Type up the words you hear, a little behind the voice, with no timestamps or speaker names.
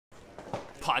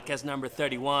Podcast number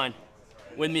 31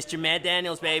 with Mr. Matt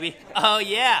Daniels, baby. Oh,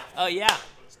 yeah.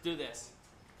 Let's do this.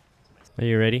 Are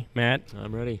you ready, Matt?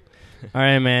 I'm ready. All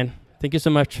right, man. Thank you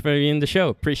so much for being on the show.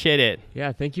 Appreciate it.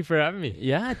 Yeah, thank you for having me.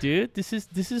 Yeah, dude. This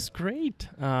is great.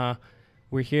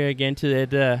 We're here again to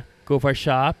the Go Far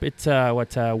Shop. It's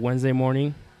Wednesday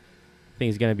morning. I think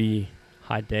it's going to be a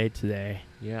hot day today.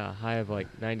 Yeah, high of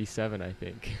like 97, I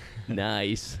think.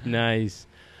 Nice.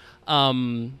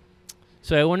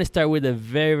 So I want to start with a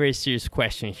very, very serious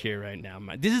question here right now.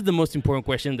 This is the most important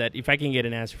question that if I can get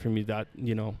an answer from you, that,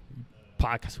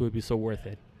 podcast would be so worth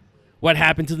it. What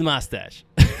happened to the mustache?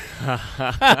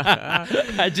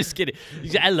 I'm just kidding.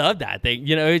 I love that thing.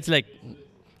 It's like,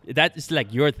 that's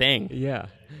like your thing. Yeah.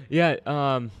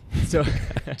 So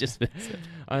just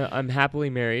I'm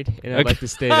happily married, and I'd like to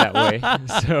stay that way.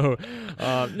 So,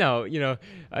 no,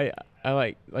 I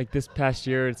like this past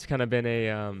year, it's kind of been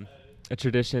a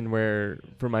tradition where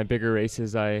for my bigger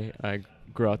races, I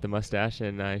grow out the mustache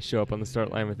and I show up on the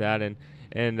start line with that. And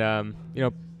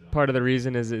part of the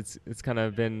reason is it's kind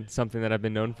of been something that I've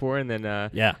been known for. And then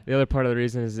the other part of the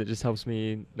reason is it just helps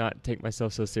me not take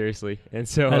myself so seriously. And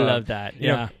so I love that.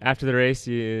 After the race,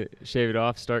 you shave it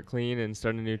off, start clean, and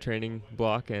start a new training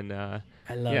block. And I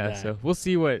love that. So we'll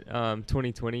see what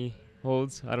 2020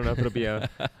 holds. I don't know if it'll be a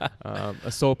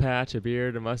soul patch, a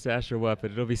beard, a mustache, or what,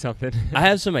 but it'll be something. I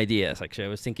have some ideas, actually. I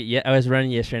was thinking, I was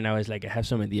running yesterday, and I was like, I have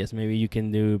some ideas. Maybe you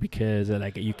can do, because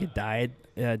you could dye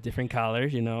it different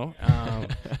colors, that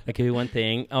could be one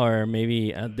thing. Or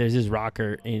maybe there's this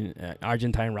rocker,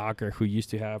 Argentine rocker, who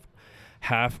used to have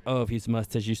half of his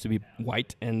mustache used to be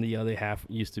white, and the other half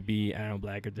used to be,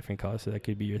 black or different colors, so that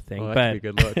could be your thing. Well, that'd be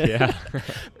a good look, yeah.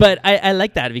 But I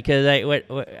like that, because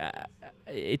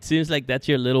it seems like that's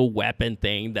your little weapon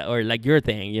thing, or like your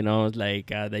thing,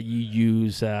 that you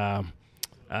use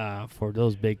for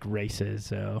those big races.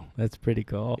 So that's pretty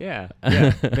cool. Yeah.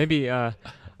 Maybe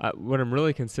what I'm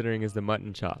really considering is the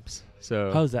mutton chops.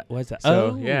 So how's that? What's that?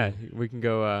 So yeah, we can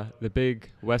go the big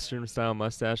Western style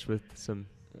mustache with some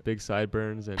big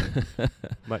sideburns and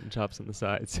mutton chops on the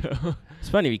side. So it's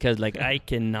funny because I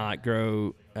cannot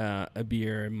grow a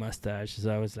beard or mustache, so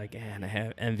I was like, man, I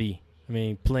have envy. I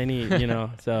mean, plenty,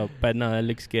 So, but no, it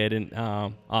looks good and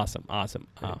awesome.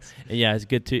 And yeah, it's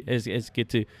good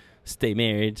to stay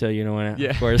married. So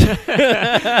of course.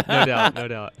 No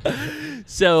doubt.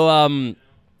 So,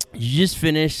 you just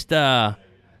finished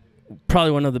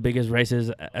probably one of the biggest races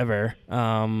ever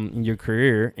in your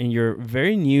career, in your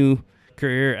very new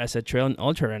career as a trail and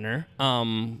ultra runner.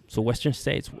 So Western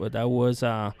States, that was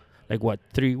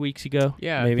 3 weeks ago?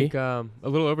 Yeah, maybe? I think a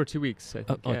little over 2 weeks. I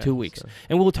think, 2 weeks. So.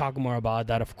 And we'll talk more about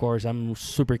that, of course. I'm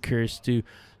super curious to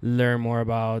learn more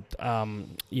about,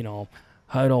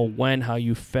 how it all went, how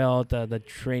you felt, the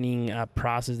training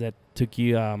process that took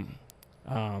you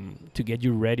to get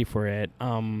you ready for it.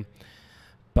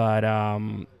 But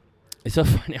it's so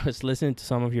funny. I was listening to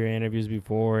some of your interviews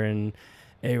before, and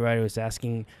everybody was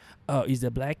asking, oh, is the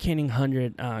Black Canyon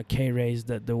 100K race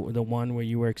the one where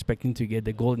you were expecting to get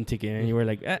the golden ticket? And you were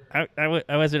like, I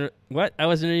wasn't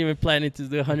even planning to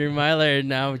do a 100-miler. And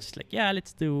now it's just like, yeah,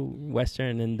 let's do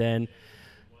Western. And then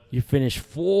you finished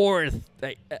fourth.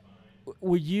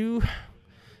 Were you,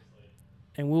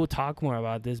 and we'll talk more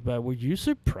about this, but were you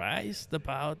surprised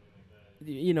about,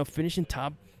 finishing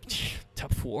top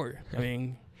four? I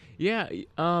mean, yeah,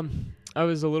 I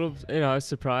was a little, I was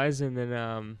surprised, and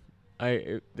then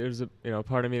there's a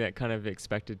part of me that kind of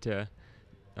expected to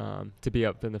be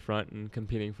up in the front and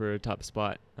competing for a top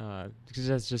spot, because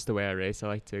that's just the way I race. I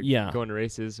like to go into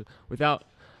races without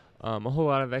a whole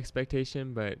lot of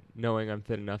expectation, but knowing I'm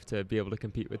fit enough to be able to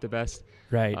compete with the best.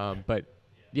 Right. But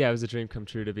yeah, it was a dream come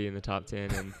true to be in the top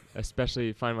 10, and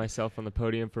especially find myself on the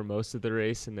podium for most of the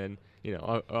race. And then,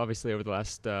 obviously over the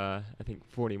last, I think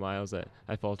 40 miles,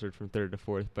 I faltered from third to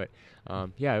fourth. But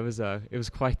yeah, it was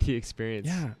quite the experience.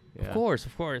 Yeah. Of course.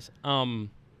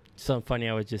 So funny.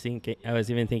 I was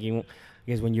even thinking, I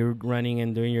guess when you're running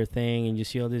and doing your thing, and you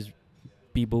see all these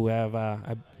people who have,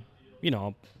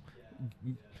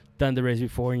 done the race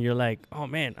before, and you're like, oh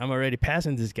man, I'm already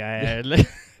passing this guy.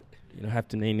 You don't have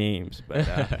to name names, but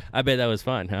I bet that was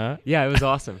fun, huh? Yeah, it was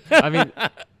awesome. I mean,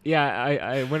 yeah,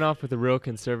 I went off with a real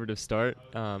conservative start,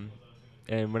 and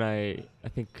when I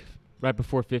think right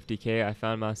before 50K, I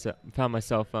found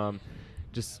myself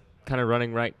just kind of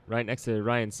running right next to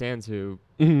Ryan Sands, who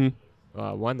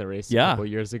won the race a couple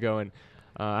years ago, and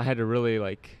I had to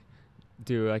really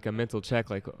do a mental check,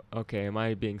 okay, am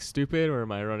I being stupid or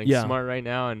am I running smart right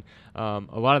now? And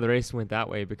a lot of the race went that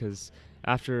way, because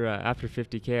after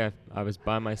 50K, I was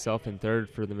by myself in third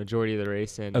for the majority of the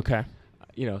race, and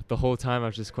the whole time I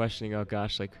was just questioning, oh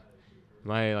gosh,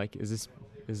 is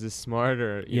this smart,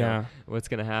 or you know, what's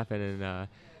gonna happen? And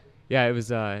yeah, it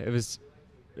was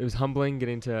humbling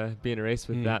getting to be in a race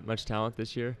with that much talent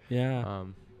this year. Yeah.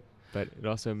 But it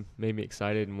also made me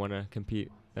excited and want to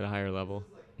compete at a higher level.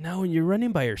 Now, when you're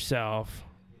running by yourself,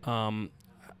 how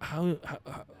you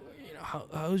know,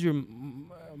 how's your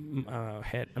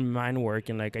head and mind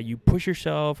working? Like, you push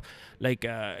yourself, like,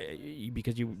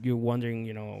 because you're wondering,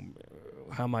 you know,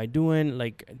 how am I doing?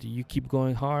 Like, do you keep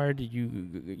going hard? Do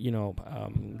you know,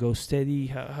 go steady?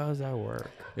 How does that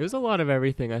work? It was a lot of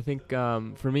everything. I think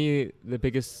for me, the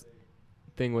biggest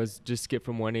thing was just skip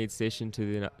from one aid station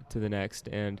to the next,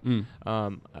 and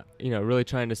you know, really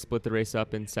trying to split the race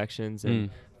up in sections and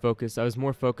focus. I was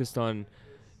more focused on,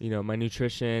 you know, my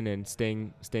nutrition and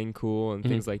staying cool and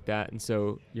things like that. And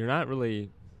so you're not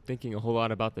really thinking a whole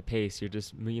lot about the pace. You're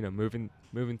just, you know, moving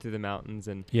through the mountains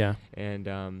and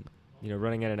you know,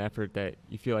 running at an effort that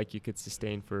you feel like you could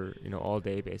sustain for, you know, all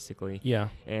day basically. Yeah.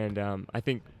 And I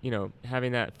think, you know,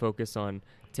 having that focus on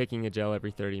taking a gel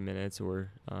every 30 minutes, or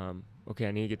okay,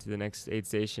 I need to get to the next aid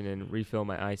station and refill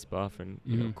my ice buff and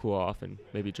you know, cool off and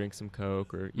maybe drink some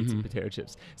Coke or eat some potato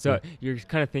chips. So you're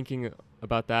kind of thinking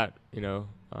about that, you know,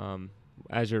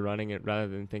 as you're running it, rather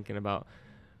than thinking about,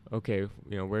 okay,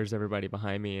 you know, where's everybody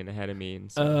behind me and ahead of me?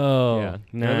 And so, yeah,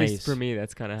 nice. At least for me,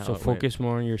 that's kind of how. So it focus went.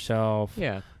 more on yourself.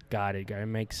 Yeah. Got it.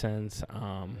 Makes sense.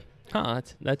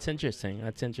 That's interesting.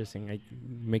 That's interesting. It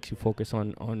makes you focus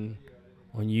on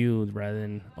you rather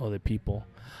than other people.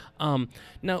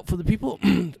 Now, for the people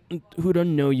who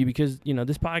don't know you, because, you know,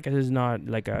 this podcast is not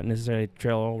like a necessarily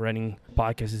trail running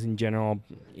podcast. It's in general,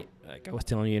 like I was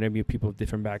telling you, interview people with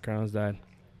different backgrounds that,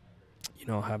 you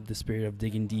know, have the spirit of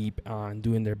digging deep and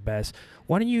doing their best.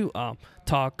 Why don't you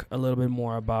talk a little bit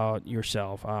more about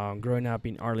yourself? Growing up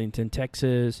in Arlington,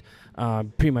 Texas,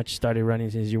 pretty much started running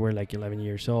since you were like 11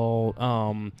 years old,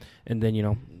 and then, you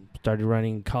know, started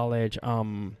running in college,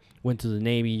 went to the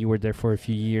Navy. You were there for a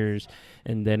few years,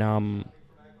 and then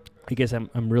I guess I'm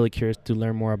really curious to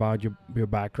learn more about your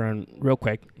background real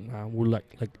quick. We'd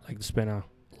like to spend a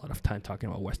lot of time talking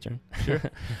about Western. Sure.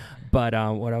 But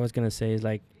what I was going to say is,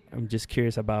 like, I'm just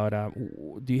curious about,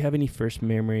 do you have any first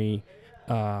memory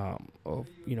of,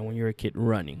 you know, when you were a kid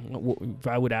running? If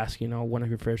I would ask, you know, one of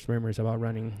your first memories about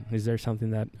running, is there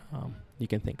something that you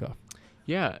can think of?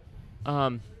 Yeah.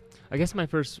 I guess my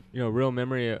first, you know, real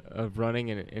memory of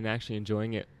running and actually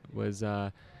enjoying it was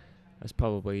I was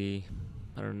probably,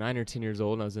 I don't know, 9 or 10 years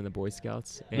old, and I was in the Boy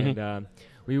Scouts. And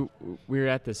we were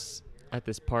at this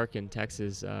park in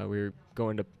Texas. We were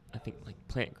going to, I think, like,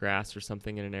 plant grass or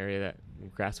something in an area that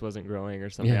grass wasn't growing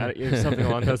or something. Something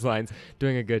along those lines,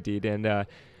 doing a good deed. And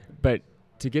but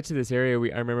to get to this area,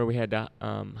 I remember we had to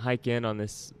hike in on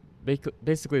this,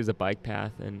 basically it was a bike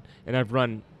path, and I've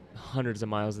run hundreds of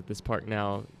miles at this park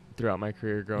now throughout my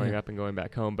career, growing up and going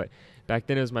back home. But back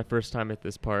then it was my first time at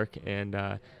this park, and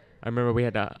I remember we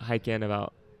had to hike in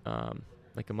about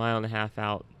like a mile and a half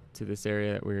out to this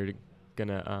area that we were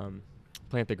gonna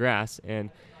plant the grass. And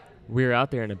we were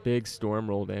out there and a big storm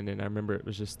rolled in, and I remember it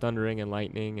was just thundering and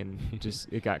lightning, and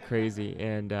just it got crazy.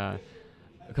 And a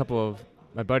couple of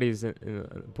my buddies in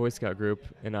the Boy Scout group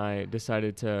and I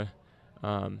decided to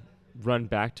run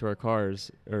back to our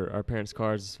cars, or our parents'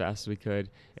 cars, as fast as we could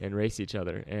and race each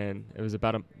other. And it was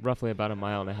roughly about a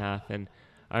mile and a half. And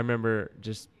I remember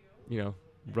just, you know,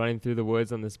 running through the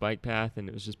woods on this bike path, and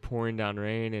it was just pouring down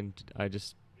rain, and I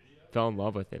just fell in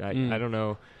love with it. I don't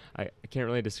know, I can't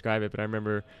really describe it, but I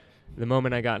remember the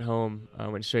moment I got home, I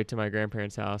went straight to my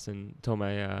grandparents' house and told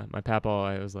my my papa,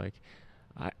 I was like,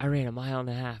 I ran a mile and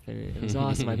a half, and it was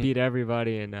awesome. I beat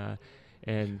everybody.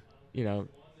 And you know,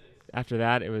 after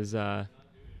that, it was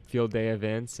field day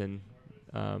events, and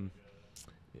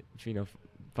you know,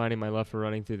 finding my love for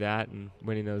running through that and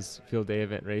winning those field day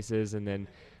event races, and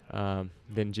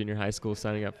then junior high school,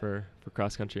 signing up for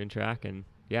cross country and track, and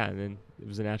then it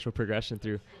was a natural progression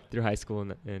through high school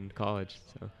and college.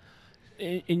 So.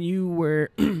 And you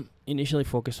were initially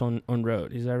focused on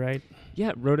road, is that right?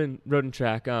 Yeah, road and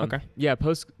track. Okay. Yeah,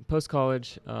 post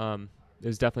college, it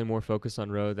was definitely more focused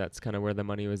on road. That's kind of where the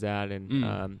money was at,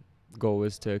 and goal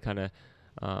was to kind of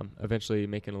eventually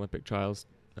make an Olympic trials,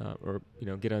 or, you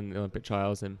know, get on the Olympic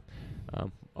trials, and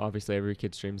obviously every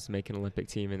kid's dreams to make an Olympic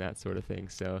team and that sort of thing.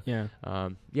 So when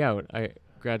I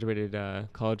graduated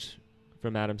college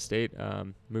from Adams State,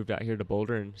 moved out here to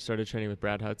Boulder and started training with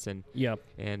Brad Hudson.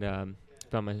 And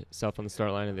found myself on the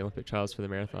start line of the Olympic trials for the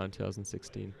marathon in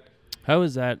 2016. How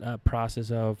was that process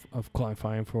of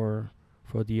qualifying for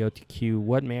the OTQ?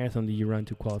 What marathon did you run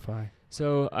to qualify?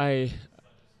 So I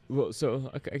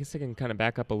guess I can kind of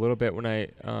back up a little bit. When I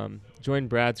joined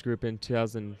Brad's group in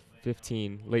 2015,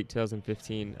 2015, late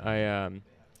 2015, I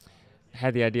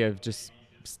had the idea of just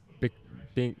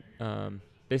being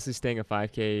basically staying a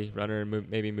 5K runner and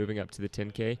maybe moving up to the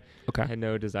 10K. Okay. I had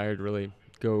no desire to really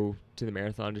go to the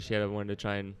marathon just yet. I wanted to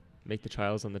try and make the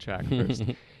trials on the track first.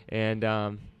 And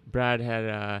Brad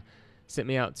had sent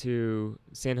me out to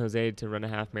San Jose to run a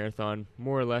half marathon,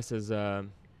 more or less as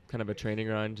kind of a training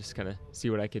run, just kind of see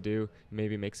what I could do,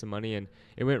 maybe make some money. And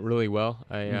it went really well.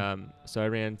 So I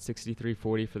ran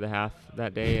 63:40 for the half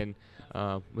that day and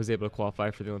was able to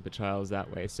qualify for the Olympic trials that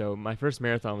way. So my first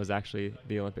marathon was actually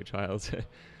the Olympic trials.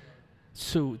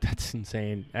 So that's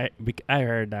insane. I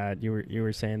heard that you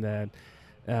were saying that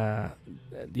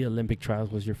the Olympic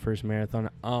trials was your first marathon.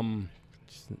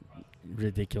 Just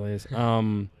ridiculous.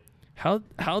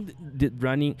 How did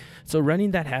running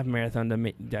that half marathon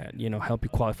that help you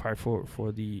qualify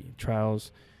for the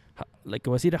trials?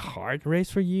 Was it a hard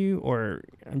race for you, or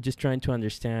I'm just trying to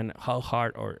understand how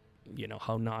hard or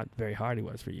how not very hard it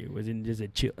was for you? Was it just a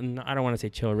chill? I don't want to say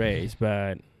chill race,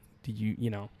 but did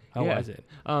how was it?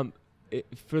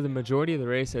 For the majority of the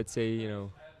race, I'd say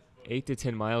 8 to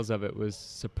 10 miles of it was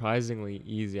surprisingly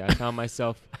easy. I found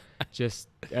myself just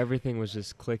everything was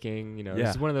just clicking. It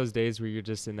was one of those days where you're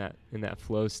just in that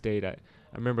flow state. I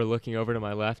remember looking over to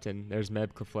my left and there's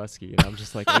Meb Keflewski, and I'm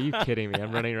just like, are you kidding me?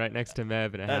 I'm running right next to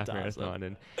Meb in a half marathon.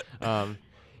 And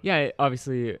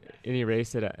obviously any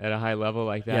race at a high level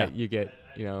like that, you get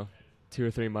 2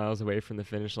 or 3 miles away from the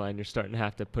finish line, you're starting to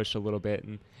have to push a little bit,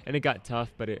 and it got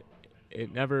tough, but it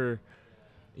never,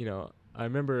 I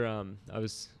remember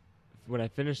when I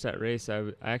finished that race,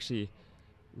 I actually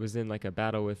was in like a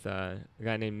battle with a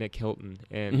guy named Nick Hilton,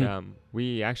 and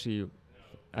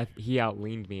he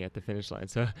out-leaned me at the finish line.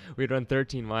 So we'd run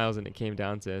 13 miles, and it came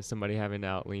down to somebody having to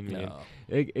out-lean me. No.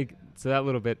 And so that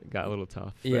little bit got a little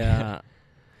tough. Yeah.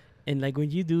 And like when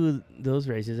you do those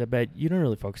races, I bet you don't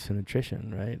really focus on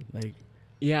nutrition, right?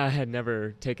 Yeah, I had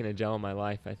never taken a gel in my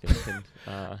life, I think.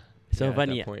 And, so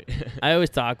funny. I always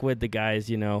talk with the guys,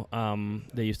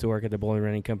 they used to work at the Boulder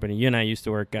Running Company. You and I used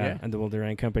to work at the Boulder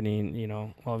Running Company, and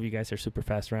all of you guys are super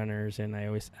fast runners. And I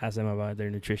always ask them about their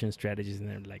nutrition strategies, and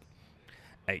they're like,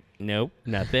 nope,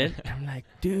 nothing. I'm like,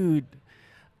 dude,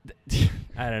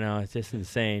 I don't know, it's just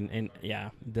insane. And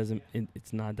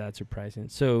it's not that surprising.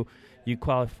 So you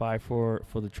qualify for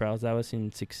the trials. That was in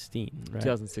 2016, right?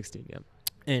 2016, yeah.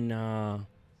 And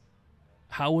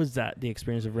how was the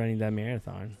experience of running that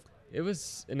marathon? It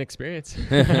was an experience.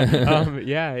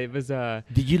 It was.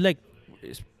 Did you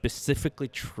specifically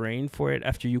train for it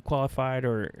after you qualified,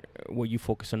 or were you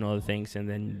focused on other things and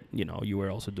then you were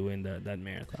also doing that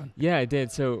marathon? Yeah, I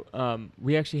did. So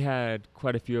we actually had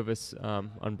quite a few of us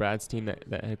on Brad's team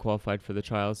that had qualified for the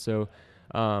trials. So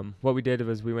what we did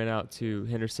was we went out to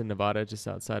Henderson, Nevada, just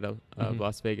outside of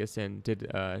Las Vegas, and did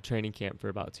a training camp for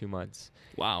about 2 months.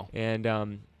 Wow. And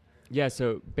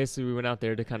so basically we went out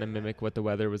there to kind of mimic what the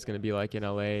weather was going to be like in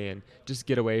LA and just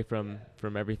get away from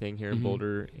everything here in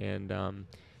Boulder and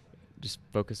just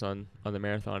focus on the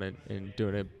marathon and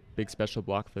doing a big special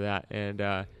block for that.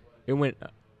 And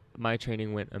my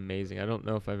training went amazing. I don't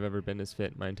know if I've ever been as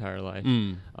fit in my entire life.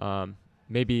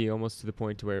 Maybe almost to the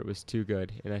point to where it was too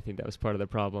good. And I think that was part of the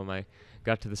problem. I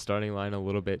got to the starting line a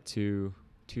little bit too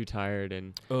tired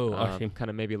and kind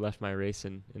of maybe left my race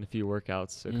in a few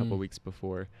workouts a couple weeks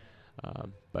before.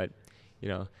 But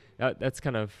that's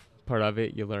kind of part of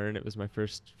it. You learn. It was my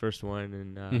first one,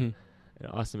 and an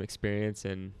awesome experience.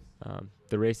 And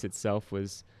the race itself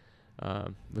was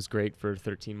great for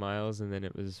 13 miles, and then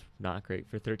it was not great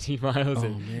for 13 miles.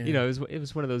 And it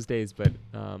was one of those days. But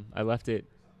I left it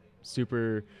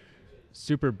super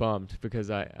bummed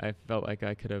because I felt like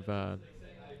I could have.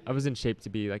 I was in shape to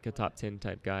be like a top 10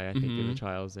 type guy, I think, in the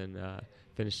trials, and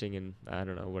finishing in, I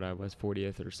don't know what I was,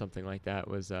 40th or something like that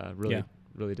was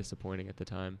really disappointing at the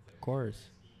time. Of course.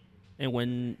 And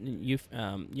when you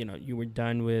were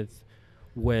done with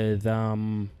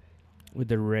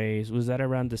the race, was that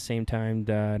around the same time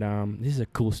that this is a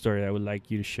cool story that I would like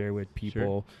you to share with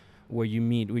people, where you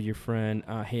meet with your friend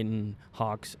Hayden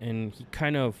Hawks, and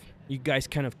you guys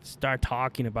kind of start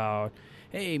talking about,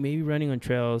 hey, maybe running on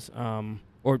trails,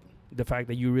 or the fact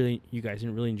that you guys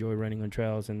didn't really enjoy running on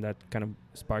trails, and that kind of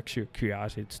sparks your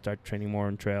curiosity to start training more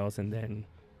on trails, and then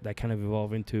that kind of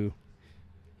evolved into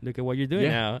look at what you're doing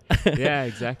now. Yeah,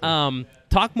 exactly.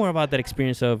 Talk more about that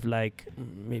experience of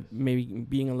maybe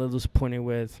being a little disappointed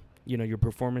with your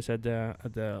performance at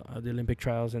the Olympic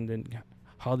trials, and then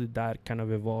how did that kind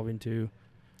of evolve into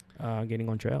getting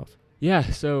on trails? Yeah,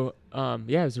 so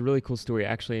it was a really cool story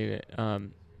actually.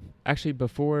 Actually,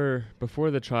 before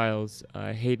the trials,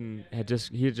 Hayden had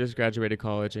just graduated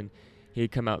college, and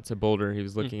he'd come out to Boulder. He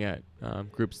was looking at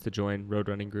groups to join, road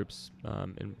running groups,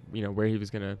 and where he was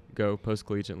going to go post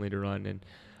collegiately to run.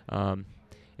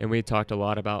 And we talked a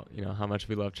lot about how much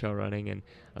we love trail running. And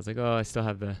I was like, oh, I still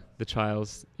have the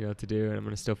trials to do, and I'm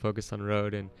going to still focus on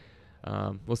road, and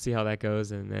we'll see how that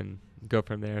goes, and then go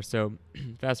from there. So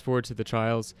fast forward to the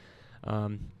trials.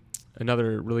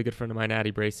 Another really good friend of mine,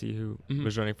 Addie Bracey, who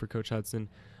was running for Coach Hudson,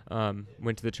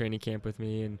 went to the training camp with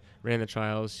me and ran the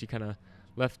trials. She kind of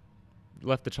left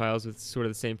the trials with sort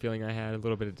of the same feeling I had, a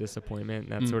little bit of disappointment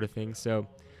and that sort of thing. So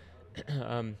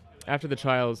after the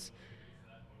trials,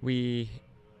 my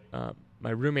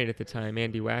roommate at the time,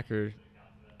 Andy Wacker,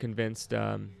 convinced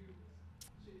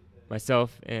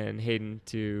myself and Hayden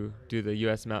to do the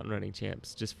U.S. mountain running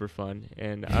champs just for fun.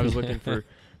 And I was looking for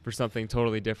something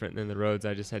totally different than the roads.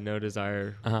 I just had no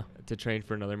desire to train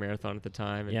for another marathon at the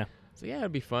time. And so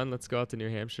it'd be fun. Let's go out to New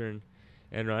Hampshire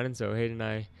and run. And so Hayden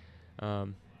and I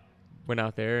went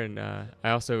out there, and I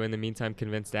also, in the meantime,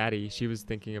 convinced Addie. She was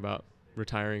thinking about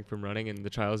retiring from running and the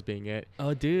trials being it.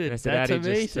 Oh, dude, and I said, that's Addie,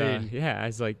 amazing. I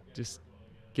was like, just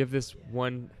give this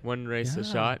one race a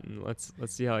shot, and let's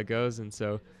see how it goes. And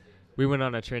so we went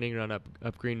on a training run up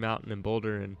Green Mountain in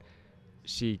Boulder, and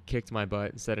she kicked my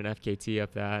butt and set an FKT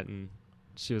up that, and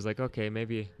she was like, okay,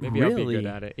 maybe I'll be good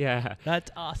at it. Yeah. That's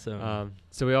awesome.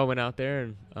 So we all went out there,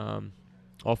 and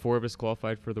all 4 of us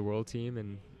qualified for the world team,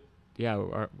 and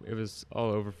it was all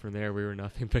over from there. We were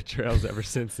nothing but trails ever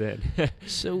since then.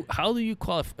 So how do you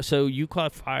qualify? So you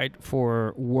qualified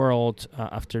for world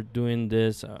after doing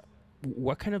this.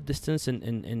 What kind of distance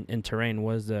in terrain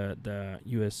was the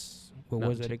U.S.? What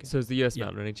was it again? So it's the U.S.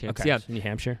 mountain running champs. Okay. Yeah, New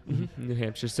Hampshire. New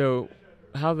Hampshire. So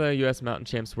how the U.S. mountain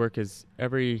champs work is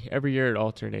every year it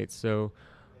alternates. So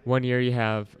one year you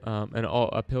have an all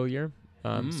uphill year.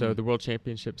 So the world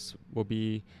championships will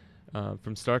be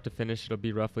from start to finish. It'll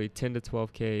be roughly 10 to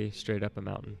 12K straight up a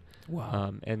mountain.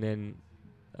 Wow. And then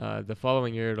the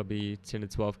following year it'll be 10 to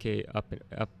 12K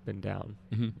up and down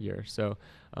year. So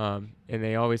and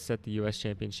they always set the U.S.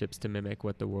 championships to mimic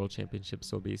what the world championships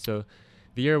will be. So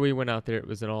the year we went out there, it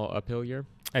was an all uphill year.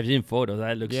 I've seen photos.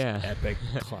 That looks epic.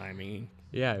 Climbing.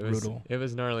 Yeah, brutal. It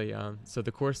was gnarly. So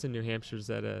the course in New Hampshire is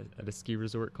at a ski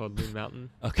resort called Loon Mountain.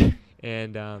 Okay.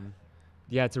 And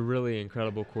it's a really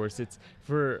incredible course. It's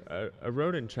for a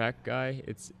road and track guy.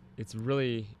 It's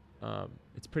really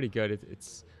it's pretty good.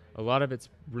 It's a lot of it's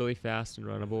really fast and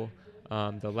runnable.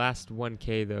 The last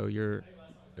 1K though, you're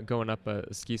going up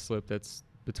a ski slope that's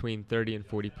between 30 and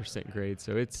 40% grade,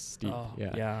 so it's steep. Oh,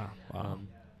 yeah. Wow.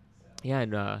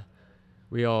 And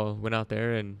we all went out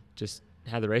there and just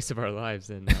had the race of our lives,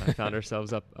 and found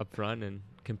ourselves up front and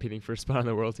competing for a spot on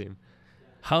the world team.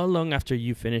 How long after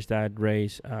you finished that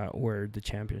race were the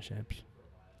championships?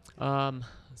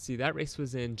 See, that race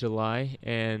was in July,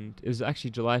 and it was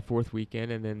actually July 4th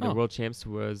weekend, and then the world champs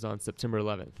was on September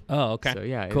 11th. Oh, okay. So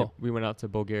yeah, cool. We went out to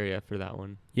Bulgaria for that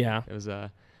one. Yeah. It was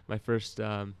my first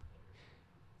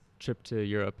trip to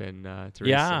Europe and to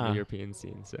race on the European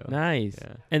scene. So nice.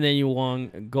 Yeah. And then you won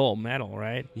a gold medal,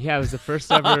 right? Yeah, it was the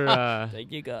first ever.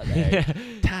 Thank you, God.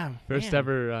 First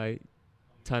ever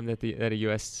time that a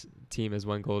U.S. team has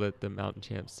won gold at the mountain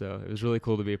champs. So it was really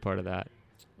cool to be a part of that.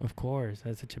 Of course,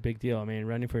 that's such a big deal. I mean,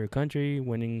 running for your country,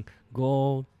 winning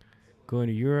gold, going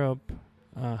to Europe.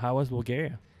 How was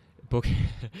Bulgaria?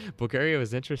 Bulgaria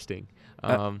was interesting.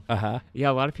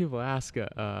 Yeah, a lot of people ask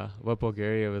what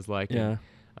Bulgaria was like. Yeah.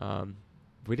 And,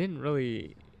 we didn't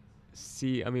really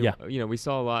see. I mean, we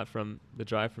saw a lot from the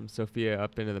drive from Sofia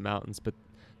up into the mountains, but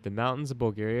the mountains of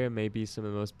Bulgaria may be some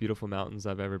of the most beautiful mountains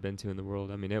I've ever been to in the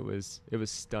world. I mean, it was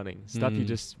stunning. Stuff you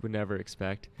just would never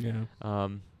expect. Yeah.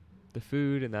 The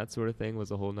food and that sort of thing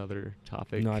was a whole nother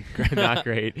topic. Not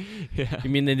great. Yeah. You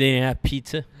mean that they didn't have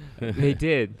pizza? They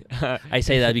did. I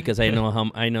say that because I know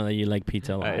that you like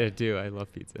pizza a lot. I do. I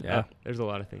love pizza. Yeah. There's a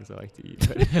lot of things I like to eat.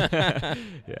 But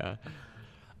yeah.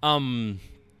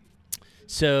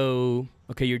 So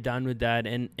okay, you're done with that,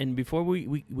 and before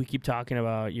we keep talking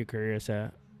about your career as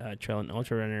a trail and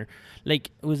ultra runner, like,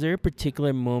 was there a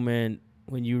particular moment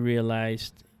when you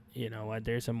realized, you know what,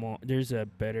 there's a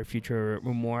better future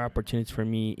or more opportunities for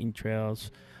me in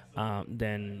trails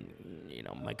than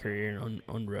my career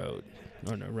on road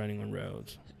or running on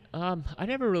roads? I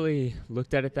never really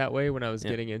looked at it that way when I was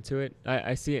getting into it.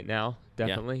 I see it now,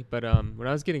 definitely. But when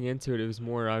I was getting into it, it was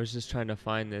more I was just trying to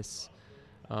find this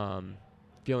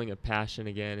feeling of passion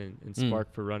again and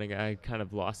spark for running. I kind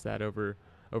of lost that over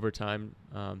time.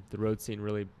 The road scene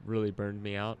really burned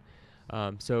me out.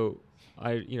 So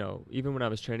I, even when I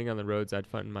was training on the roads, I'd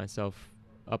find myself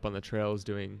up on the trails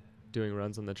doing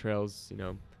runs on the trails,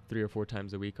 3 or 4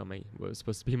 times a week on what was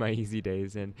supposed to be my easy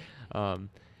days. And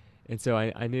and so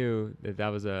I knew that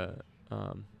was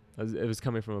it was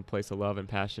coming from a place of love and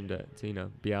passion to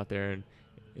be out there and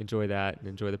enjoy that and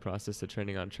enjoy the process of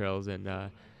training on trails. And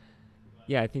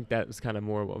I think that was kind of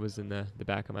more what was in the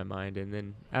back of my mind. And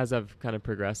then as I've kind of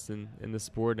progressed in the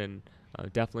sport, and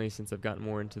definitely since I've gotten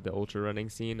more into the ultra running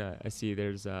scene, I see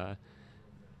there's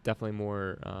definitely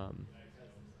more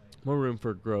room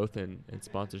for growth and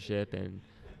sponsorship and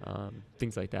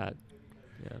things like that.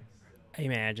 Yeah. I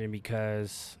imagine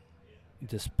because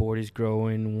the sport is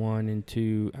growing, one, and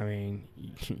two, I mean,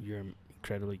 you're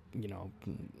incredibly,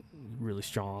 really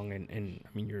strong, and I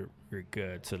mean, you're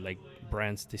good. So, like,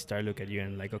 brands, they start look at you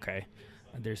and like, okay,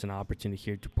 there's an opportunity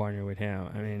here to partner with him.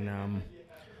 I mean,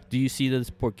 do you see that the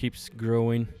sport keeps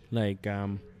growing? Like,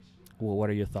 what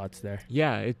are your thoughts there?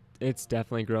 Yeah, it's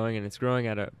definitely growing, and it's growing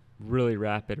at a really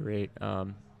rapid rate,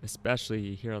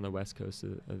 especially here on the west coast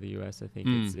of the U.S. I think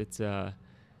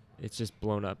it's just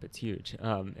blown up. It's huge,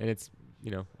 and it's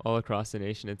all across the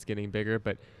nation. It's getting bigger.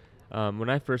 But when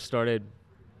I first started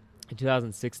in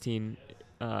 2016,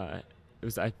 I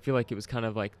feel like it was kind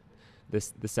of like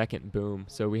the second boom.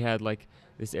 So we had like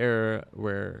this era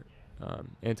where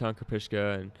Anton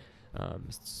Krupicka and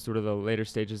sort of the later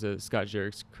stages of Scott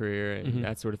Jurek's career and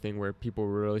that sort of thing, where people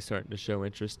were really starting to show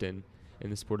interest in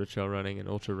the sport of trail running and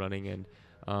ultra running, and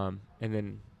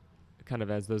then kind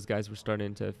of as those guys were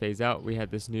starting to phase out, we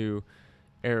had this new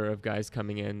era of guys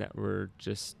coming in that were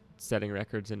just setting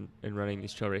records and running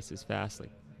these trail races fast, like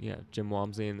Jim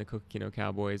Walmsley and the Coquino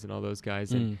Cowboys and all those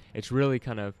guys. And it's really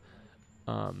kind of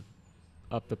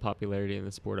up the popularity in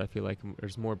the sport. I feel like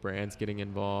there's more brands getting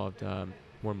involved,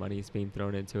 more money is being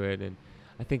thrown into it, and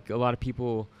I think a lot of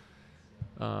people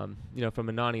from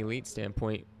a non-elite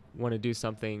standpoint want to do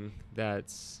something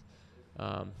that's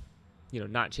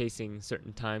not chasing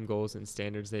certain time goals and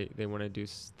standards. They want to do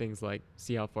things like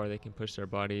see how far they can push their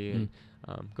body and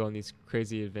go on these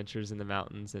crazy adventures in the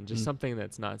mountains, and just something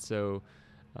that's not so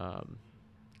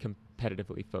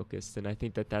competitively focused. And I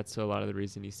think that's a lot of the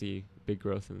reason you see big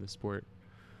growth in the sport.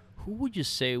 Who would you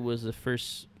say was the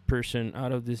first person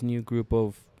out of this new group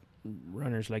of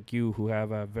runners like you who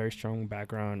have a very strong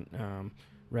background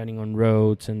running on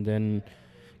roads? And then,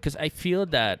 because I feel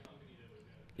that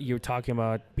you're talking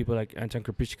about people like Anton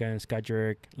Krupicka and Scott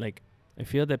Jurek, like, I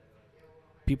feel that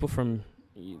people from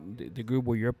the group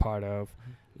where you're part of,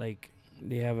 like,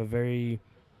 they have a very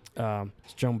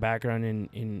strong background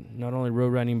in not only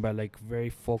road running, but like very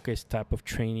focused type of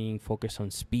training, focus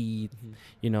on speed,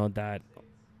 that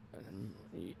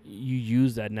you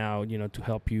use that now, to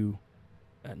help you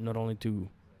not only to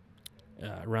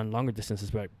run longer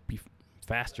distances, but be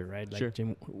faster, right? Like, sure.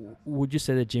 Jim, would you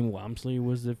say that Jim Walmsley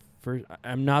was the first?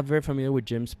 I'm not very familiar with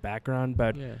Jim's background,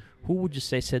 but who would you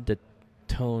say set the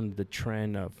tone, the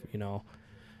trend of,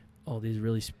 all these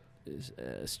really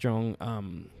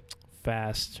strong,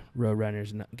 fast road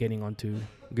runners getting into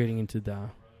the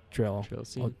trail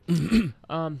scene?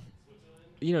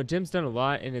 Jim's done a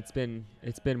lot, and it's been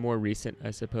more recent,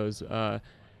 I suppose.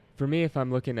 For me, if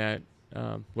I'm looking at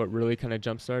what really kind of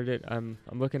jump started it, I'm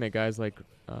looking at guys like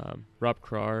Rob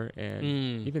Krar and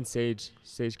even Sage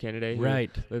Canaday,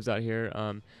 who lives out here.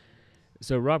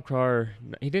 So Rob Krar,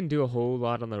 he didn't do a whole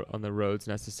lot on the roads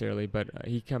necessarily, but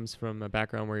he comes from a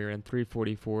background where you're in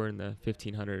 3:44 in the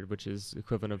 1500, which is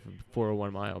equivalent of a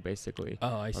 401 mile basically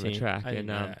on the track.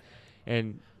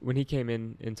 And when he came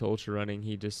into ultra running,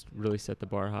 he just really set the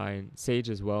bar high. And Sage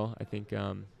as well, I think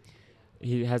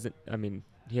he hasn't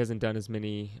done as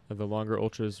many of the longer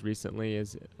ultras recently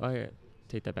as I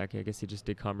take that back. I guess he just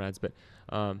did comrades, but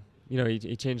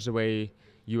he changed the way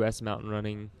U.S. mountain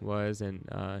running was, and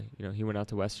he went out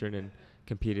to Western and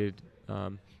competed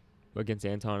against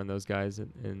Anton and those guys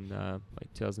in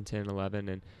like 2010, 11,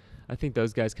 and I think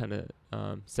those guys kind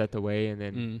of set the way. And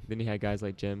then you had guys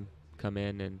like Jim come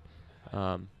in and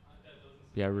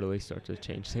really start to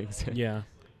change things. Yeah,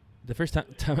 the first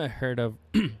time I heard of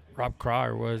Rob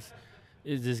Krar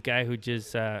is this guy who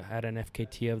just had an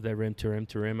FKT of the rim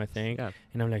to rim, I think. Yeah.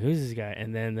 And I'm like, who's this guy?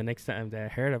 And then the next time that I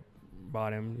heard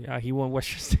about him, he won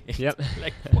Western State. Yep.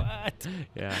 Like, what?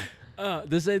 Yeah.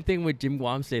 The same thing with Jim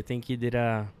Walmsley. I think he did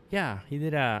a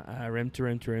rim to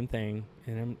rim thing.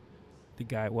 And the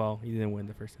guy, he didn't win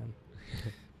the first time.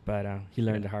 But he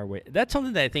learned the hard way. That's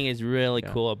something that I think is really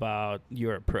cool about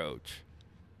your approach.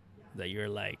 That you're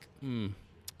like,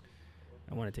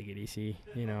 I want to take it easy,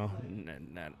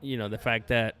 the fact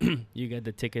that you got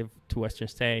the ticket to Western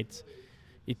States.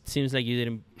 It seems like you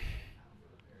didn't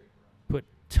put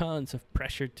tons of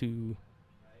pressure to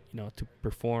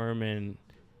perform. And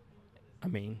I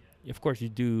mean, of course you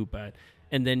do, but,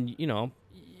 and then,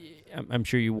 I'm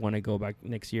sure you want to go back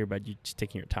next year, but you're just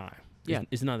taking your time. Yeah.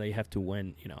 It's not that you have to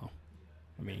win, you know.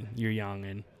 I mean, you're young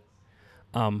and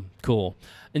cool.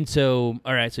 And so,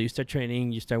 all right, so you start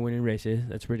training, you start winning races.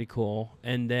 That's pretty cool.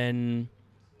 And then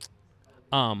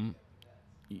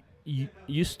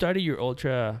you started your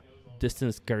ultra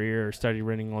distance career, or started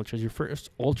running ultras. Your first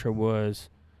ultra was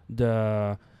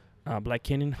the Black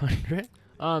Canyon 100?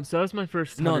 So that was my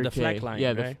first 100K. No, the flag line,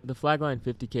 Yeah, right? the flag line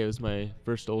 50K was my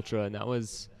first ultra, and that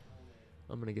was,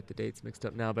 I'm gonna get the dates mixed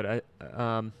up now, but it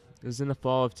was in the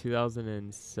fall of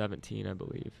 2017, I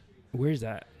believe. Where's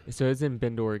that? So it's in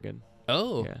Bend, Oregon.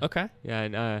 Oh, Yeah. okay. Yeah,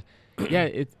 and yeah,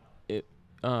 it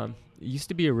used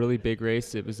to be a really big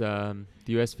race. It was the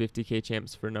U.S. 50K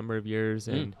champs for a number of years,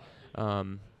 and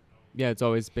yeah, it's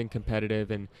always been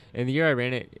competitive. And the year I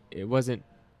ran it, it wasn't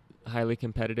highly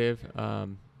competitive,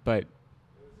 but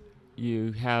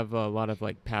you have a lot of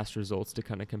like past results to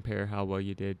kind of compare how well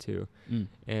you did to.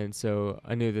 And so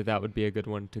I knew that that would be a good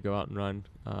one to go out and run.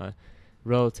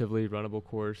 Relatively runnable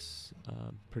course,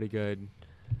 pretty good.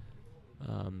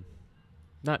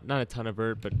 Not a ton of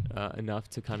vert, but enough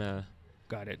to kind of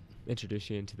Got it. introduce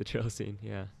you into the trail scene.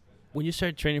 Yeah. When you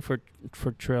started training for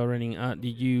trail running,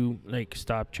 did you like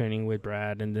stop training with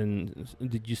Brad, and then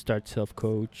did you start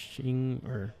self-coaching,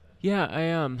 or?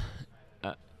 Yeah,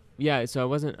 yeah. So I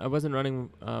wasn't running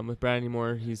with Brad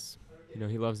anymore. He's,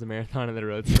 he loves the marathon and the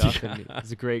road stuff, and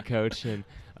he's a great coach. And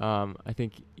I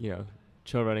think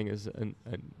trail running is a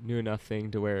new enough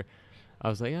thing to where I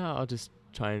was like, yeah, I'll just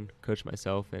try and coach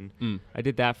myself. And I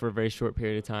did that for a very short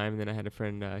period of time. And then I had a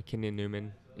friend, Kenyon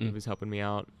Newman, who was helping me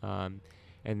out.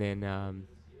 And then,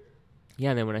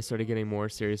 yeah, and then when I started getting more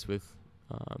serious with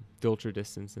the ultra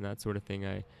distance and that sort of thing,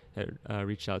 I had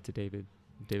reached out to David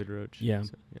Roche. Yeah.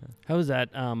 So, yeah. How was that?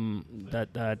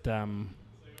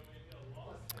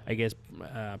 I guess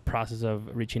process of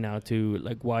reaching out to,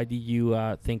 like, why did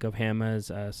you think of him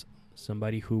as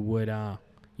somebody who would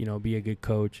be a good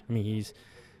coach? I mean,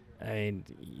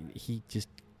 he just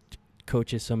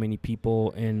coaches so many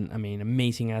people, and I mean,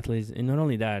 amazing athletes. And not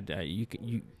only that,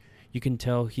 you can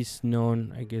tell he's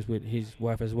known, I guess, with his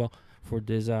wife as well, for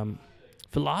this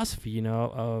philosophy,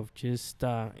 of just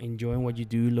enjoying what you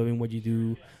do, loving what you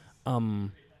do.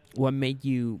 What made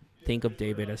you think of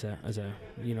David as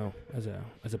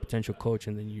a potential coach,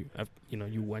 and then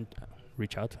you went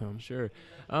reach out to him? Sure.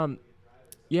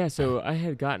 Yeah, so I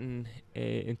had gotten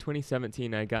in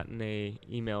 2017, I had gotten a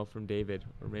email from David,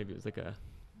 or maybe it was like a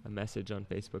message on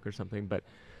Facebook or something, but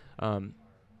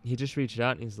he just reached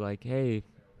out and he's like, hey,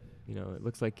 it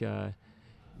looks like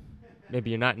maybe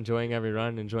you're not enjoying every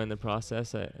run, enjoying the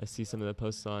process. I see some of the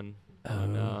posts on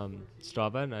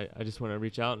Strava, and I just want to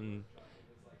reach out and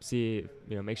see,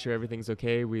 make sure everything's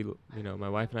okay. We, my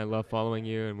wife and I love following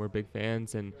you, and we're big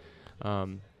fans, and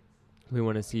we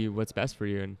want to see what's best for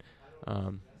you. And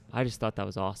I just thought that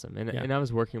was awesome. And I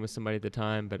was working with somebody at the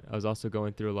time, but I was also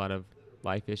going through a lot of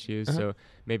life issues, so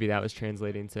maybe that was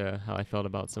translating to how I felt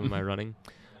about some of my running.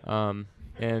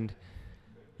 And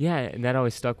yeah, and that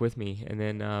always stuck with me. And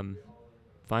then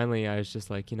finally I was just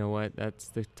like, you know what, that's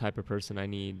the type of person I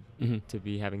need to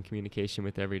be having communication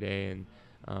with every day, and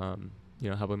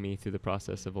helping me through the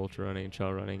process of ultra running and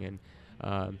trail running.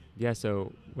 And yeah,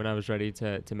 so when I was ready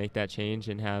to make that change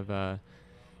and have a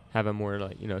more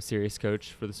serious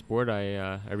coach for the sport,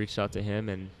 I reached out to him,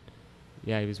 and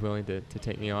yeah, he was willing to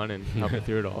take me on and help me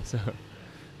through it all. So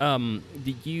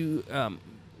did you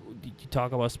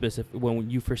talk about specific, when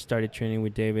you first started training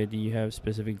with David, do you have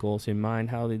specific goals in mind?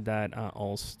 How did that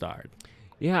all start?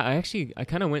 Yeah, I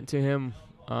kind of went to him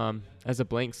as a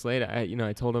blank slate.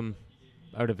 I told him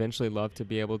I would eventually love to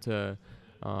be able to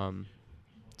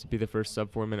be the first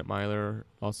sub 4 minute miler,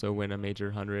 also win a major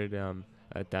 100.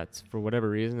 That's, for whatever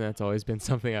reason, that's always been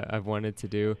something I've wanted to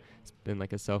do. It's been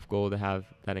like a self goal to have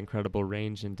that incredible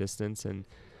range and distance. And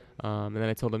then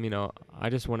I told him, I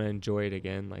just want to enjoy it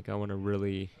again. Like, I want to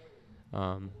really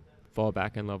fall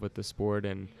back in love with the sport,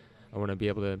 and I want to be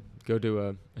able to go do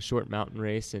a short mountain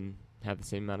race and have the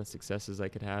same amount of success as I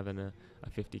could have in a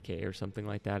 50K or something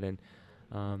like that. And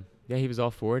yeah, he was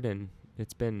all for it, and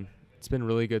it's been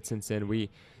really good since then.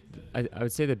 I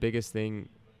would say the biggest thing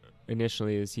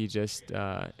initially is he just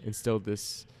instilled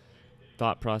this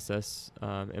thought process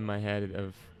in my head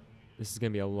of, this is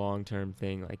going to be a long-term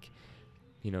thing. Like,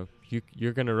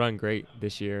 you're going to run great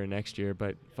this year and next year,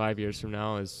 but 5 years from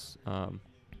now is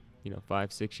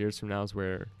 5-6 years from now is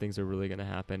where things are really going to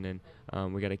happen.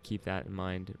 And we got to keep that in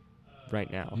mind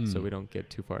right now, so we don't get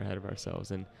too far ahead of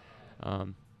ourselves. And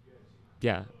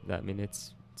yeah,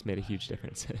 it's made a huge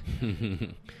difference.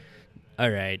 All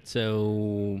right,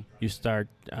 so you start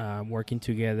working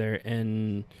together,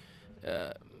 and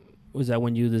was that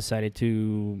when you decided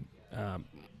to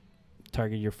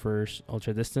target your first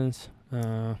ultra distance?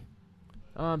 So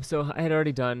I had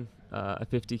already done a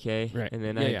 50K, Right. and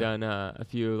then I had done a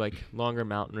few like longer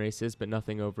mountain races, but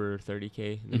nothing over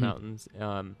 30K in the mountains.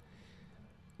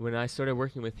 When I started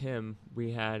working with him,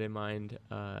 we had in mind,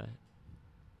 I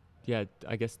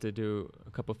guess to do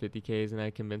a couple 50Ks, and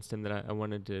I convinced him that I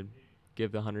wanted to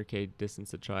give the 100K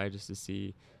distance a try just to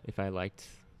see if I liked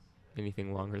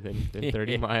anything longer than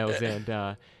 30 miles.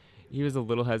 And he was a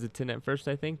little hesitant at first,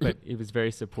 I think, but he was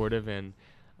very supportive. And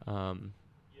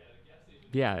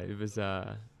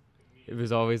it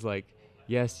was always like,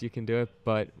 yes, you can do it,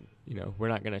 but we're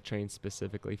not going to train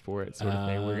specifically for it, sort of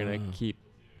thing. We're going to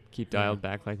keep dialed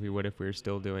back like we would if we were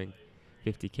still doing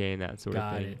 50K and that sort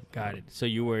of thing. Got it. So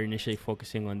you were initially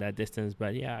focusing on that distance,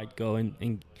 but I'd go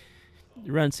and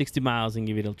run 60 miles and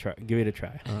give it a try.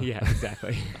 Yeah,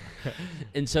 exactly.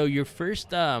 And so your first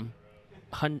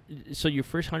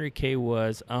 100K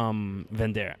was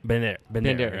Bandera, right?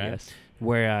 Yes.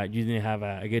 Where you didn't have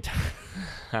a good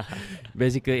time.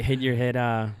 Basically hit your head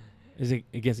is it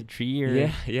against a tree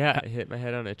or? Yeah, I hit my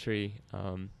head on a tree.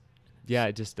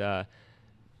 Just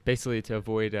basically to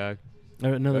avoid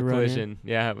another a collision. Runner.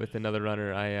 Yeah, with another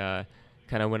runner. I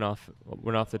kind of went off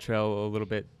the trail a little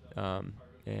bit,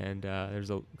 and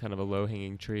there's a kind of a low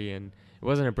hanging tree, and it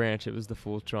wasn't a branch, it was the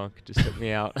full trunk. Just took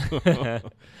me out.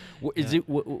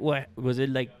 What was it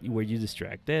like? Were you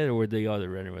distracted, or were the other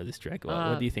runner was distracted?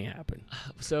 What do you think happened?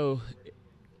 So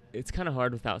it's kind of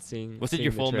hard without seeing. Was it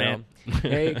your full man?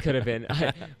 It could have been.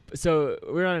 So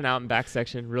we were on an out and back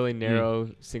section, really narrow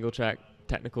single track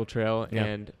technical trail,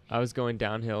 and I was going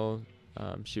downhill.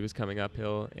 She was coming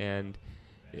uphill, and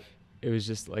it was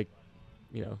just like,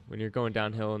 when you're going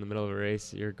downhill in the middle of a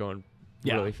race, you're going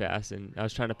really fast. And I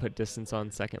was trying to put distance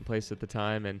on second place at the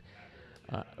time, and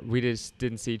we just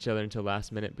didn't see each other until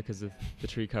last minute because of the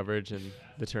tree coverage and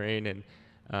the terrain. And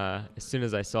as soon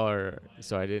as I saw her,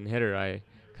 so I didn't hit her, I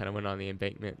kind of went on the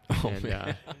embankment.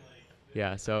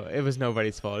 So it was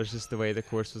nobody's fault. It was just the way the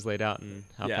course was laid out and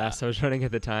how fast I was running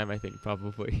at the time, I think,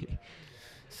 probably.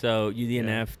 So you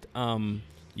DNF'd.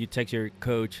 You text your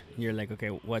coach. And you're like, okay,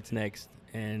 what's next?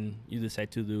 And you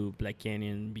decide to do Black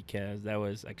Canyon because that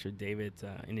was actually David's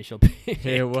initial pick.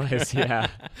 It was, yeah.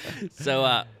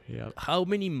 So how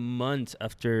many months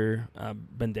after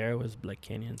Bandera was Black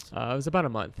Canyons? It was about a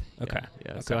month. Okay.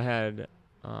 Yeah. So I had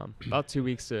about 2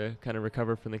 weeks to kind of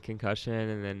recover from the concussion,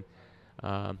 and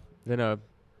then a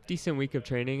decent week of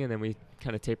training, and then we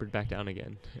kind of tapered back down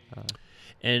again.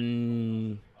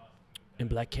 And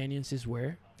Black Canyons is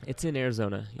where? It's in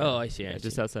Arizona. Oh, I see.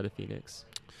 Just outside of Phoenix.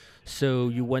 So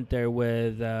you went there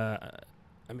with, what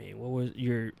was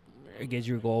your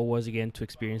goal was again to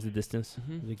experience the distance,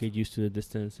 to get used to the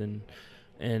distance, and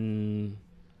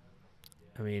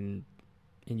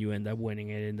you end up winning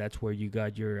it, and that's where you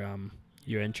got your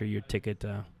entry, your ticket.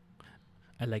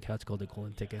 I like how it's called the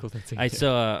golden ticket. I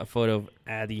saw a photo of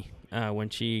Addie when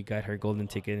she got her golden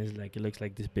ticket. It's like, it looks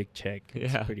like this big check.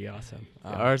 It's pretty awesome.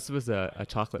 Ours was a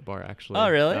chocolate bar, actually.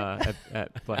 Oh, really?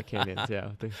 At Black Canyons,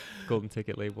 with the golden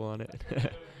ticket label on it.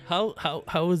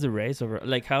 How was the race over?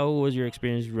 Like, how was your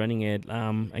experience running it?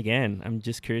 Again, I'm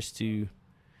just curious to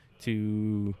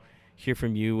hear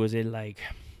from you. Was it like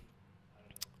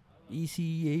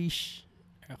easy-ish?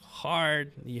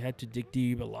 Hard? You had to dig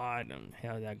deep a lot.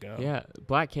 How did that go? Yeah,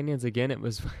 Black Canyons again. It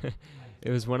was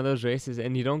one of those races,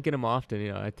 and you don't get them often.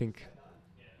 I think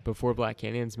before Black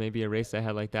Canyons, maybe a race I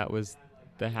had like that was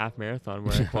the half marathon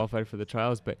where I qualified for the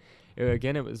trials. But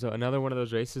it was another one of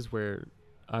those races where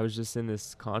I was just in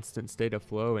this constant state of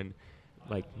flow, and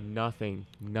like nothing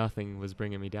was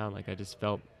bringing me down. Like I just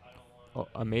felt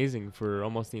amazing for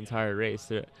almost the entire race.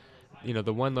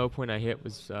 The one low point I hit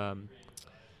was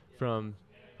from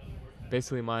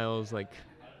basically miles like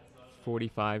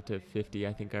 45 to 50.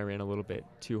 I think I ran a little bit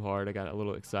too hard. I got a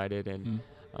little excited, and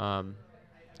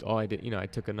all I did, I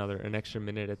took an extra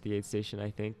minute at the aid station, I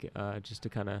think, just to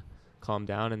kind of calm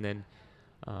down, and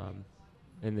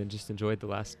then just enjoyed the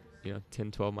last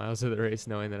 10, 12 miles of the race,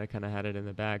 knowing that I kind of had it in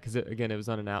the bag. Because it was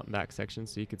on an out and back section,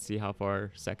 so you could see how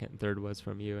far second and third was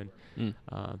from you. And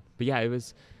but yeah, it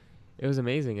was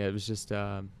amazing. It was just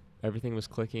everything was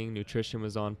clicking. Nutrition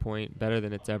was on point, better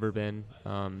than it's ever been.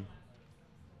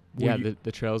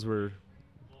 The trails were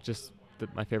just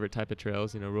my favorite type of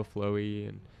trails. Real flowy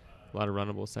and a lot of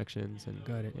runnable sections. And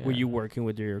got it. Yeah. Were you working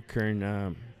with your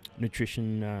current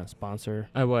nutrition sponsor?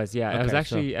 I was, yeah. Okay, I was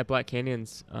actually at Black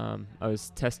Canyons. I was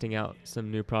testing out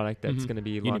some new product that's going to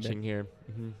be launching here.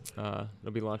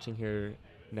 It'll be launching here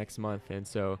next month, and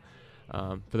so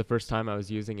for the first time I was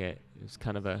using it. It was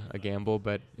kind of a gamble,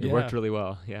 but it worked really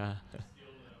well. Yeah.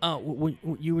 When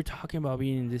you were talking about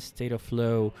being in this state of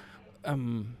flow,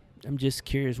 I'm just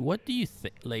curious. What do you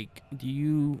think? Like, do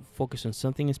you focus on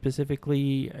something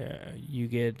specifically? You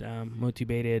get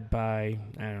motivated by,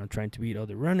 I don't know, trying to beat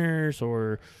other runners,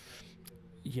 or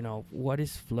what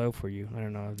is flow for you? I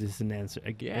don't know if this is an answer.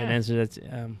 An answer that's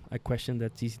a question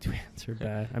that's easy to answer,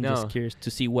 but I'm just curious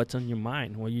to see what's on your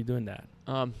mind while you're doing that.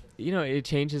 It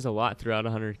changes a lot throughout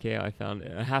 100K. I found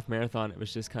a half marathon, it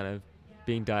was just kind of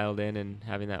being dialed in and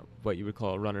having that what you would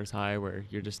call a runner's high, where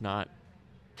you're just not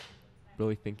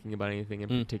really thinking about anything in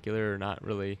particular, or not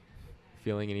really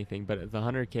feeling anything. But at the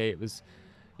 100K, it was,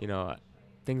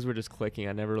 things were just clicking.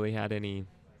 I never really had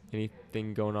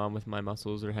anything going on with my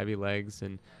muscles or heavy legs,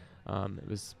 and it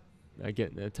was, I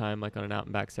get in a time like on an out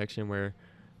and back section where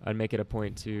I'd make it a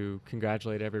point to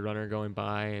congratulate every runner going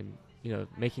by, and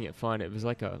making it fun. It was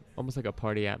like almost like a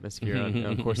party atmosphere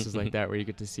on courses like that, where you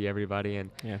get to see everybody. And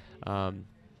it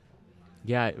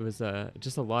was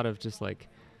just a lot of just like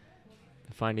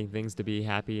finding things to be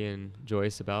happy and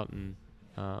joyous about, and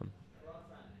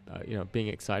being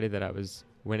excited that I was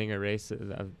winning a race,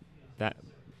 that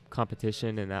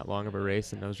competition and that long of a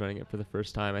race, and I was running it for the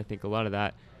first time. I think a lot of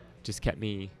that just kept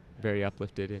me very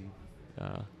uplifted and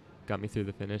got me through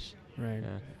the finish. Right.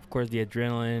 Yeah. Of course, the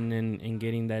adrenaline and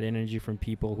getting that energy from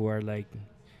people who are like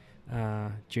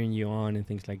cheering you on and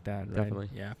things like that. Right? Definitely.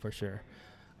 Yeah, for sure.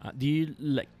 Do you,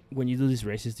 like, when you do these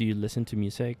races, do you listen to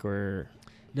music or?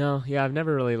 No. Yeah, I've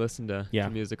never really listened to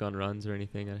music on runs or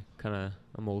anything.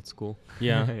 I'm old school.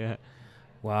 Yeah. Yeah.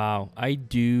 Wow. I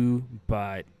do,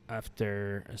 but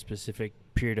after a specific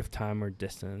period of time or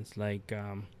distance, like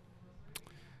I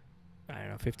don't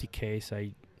know,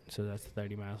 50K. So that's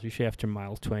 30 miles. Usually after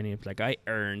mile 20, it's like I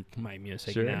earned my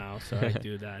music now, so I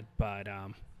do that. But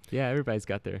yeah, everybody's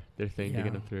got their thing to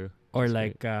get them through. Or that's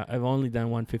like I've only done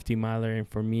 150 miler, and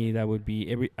for me that would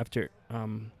be after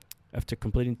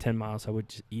completing 10 miles, I would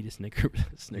just eat a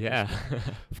Snickers. Yeah.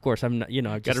 Of course, I'm not.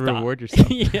 I've got to reward yourself.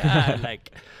 Yeah,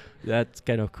 like that's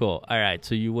kind of cool. All right,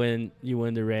 so you win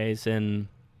the race, and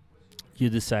you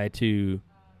decide to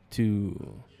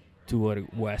go to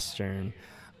Western.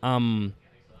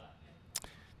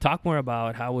 Talk more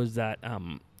about how was that.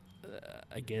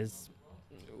 I guess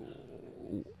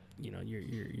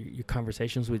your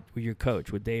conversations with your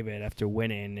coach, with David, after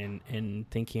winning and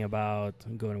thinking about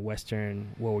going to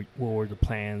Western. What were the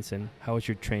plans, and how was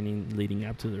your training leading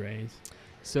up to the race?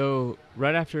 So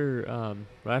right after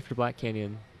Black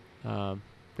Canyon, got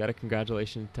a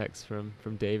congratulations text from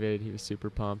David. He was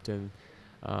super pumped, and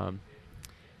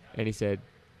he said,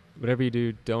 whatever you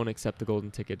do, don't accept the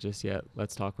golden ticket just yet.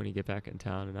 Let's talk when you get back in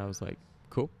town. And I was like,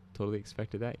 cool, totally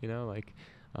expected that,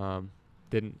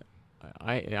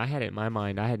 I had it in my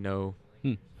mind. I had no,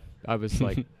 I was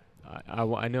like,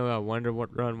 I know I wanted to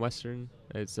run Western.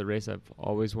 It's a race I've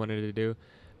always wanted to do,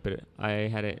 but I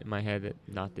had it in my head that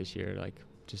not this year, like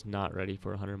just not ready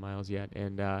for 100 miles yet.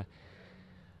 And, and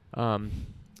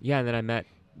then I met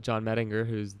John Mettinger,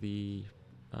 who's the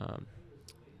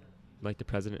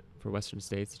president for Western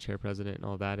States, the chair president and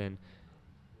all that. And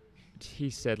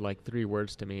he said like 3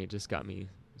 words to me. It just got me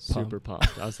super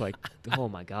pumped. I was like, oh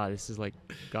my God, this is like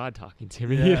God talking to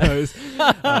me. Yeah.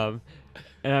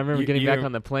 And I remember getting back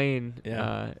on the plane.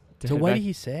 So what did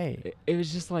he say? It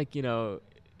was just like, I don't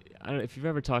know if you've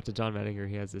ever talked to John Mettinger.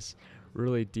 He has this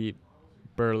really deep,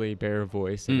 burly, bare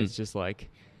voice, and it's just like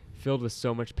filled with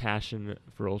so much passion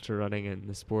for ultra running and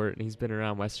the sport. And he's been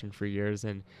around Western for years,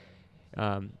 and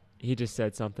he just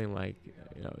said something like,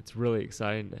 it's really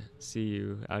exciting to see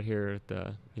you out here at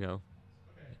the,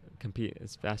 compete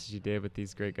as fast as you did with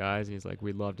these great guys. And he's like,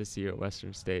 we'd love to see you at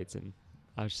Western States. And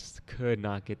I just could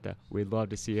not get the we'd love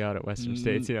to see you out at Western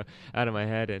States, out of my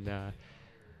head. And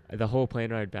the whole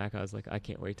plane ride back, I was like, I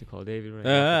can't wait to call David when I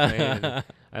get off the plane. And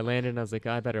I landed, and I was like,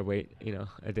 I better wait,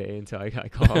 a day until I got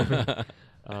called.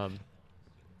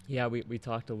 We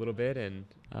talked a little bit, and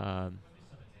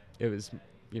it was,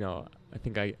 I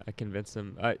think I convinced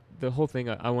him. The whole thing,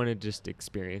 I wanted to just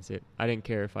experience it. I didn't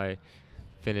care if I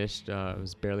finished. I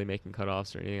was barely making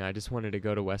cutoffs or anything. I just wanted to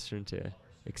go to Western to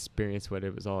experience what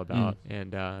it was all about.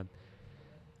 And I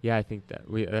think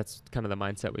that's kind of the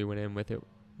mindset we went into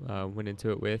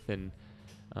it with. And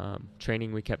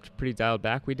training, we kept pretty dialed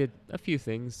back. We did a few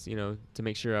things, to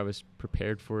make sure I was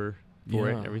prepared for it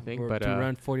and everything. But to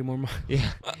run 40 more miles.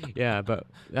 Yeah. But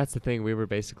that's the thing. We were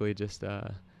basically just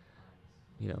kind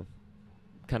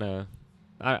of,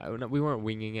 we weren't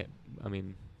winging it. I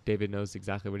mean, David knows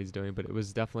exactly what he's doing, but it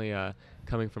was definitely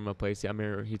coming from a place. I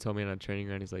remember he told me on a training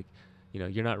run, he's like,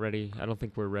 you're not ready. I don't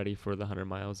think we're ready for the 100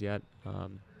 miles yet.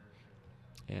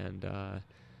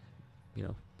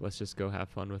 Let's just go have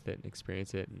fun with it and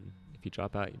experience it. And If you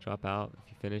drop out, you drop out. If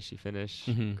you finish, you finish.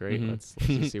 Mhm, Great. mhm. Let's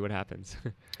just see what happens.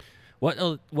 What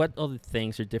other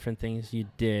things or different things you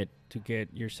did to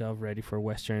get yourself ready for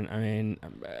Western? I mean,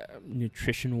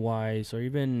 nutrition wise, or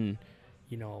even,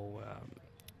 you know,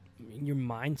 your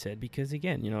mindset. Because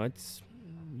again, you know, it's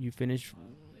you finish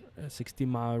a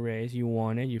 60-mile race, you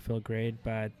won it, you feel great,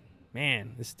 but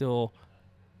man, it's still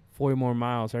 40 more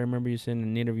miles. I remember you saying in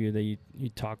an interview that you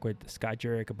talk with Scott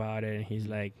Jurek about it, and he's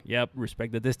like, "Yep,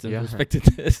 respect the distance, Yeah. respect the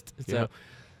distance." So Yeah.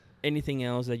 anything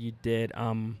else that you did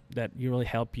that you really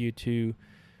help you to,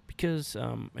 because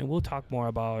and we'll talk more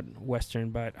about Western,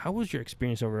 but how was your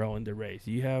experience overall in the race?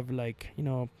 You have, like, you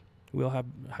know, we'll have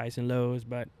highs and lows,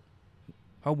 but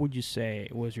how would you say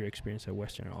was your experience at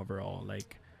Western overall?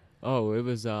 Like, Oh, it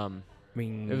was I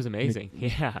mean, it was amazing.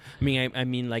 Yeah. I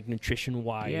mean, like nutrition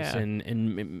wise, Yeah.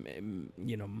 and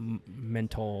you know,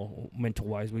 mental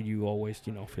wise, were you always,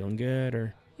 you know, feeling good,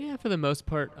 or? Yeah, for the most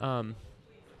part.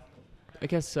 I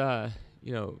guess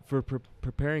you know, for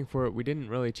preparing for it, we didn't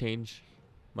really change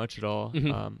much at all,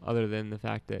 Mhm. other than the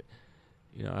fact that,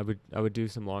 you know, I would do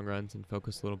some long runs and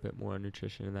focus a little bit more on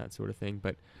nutrition and that sort of thing.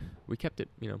 But we kept it,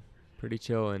 you know, pretty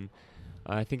chill, and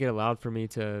I think it allowed for me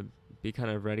to be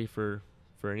kind of ready for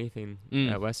anything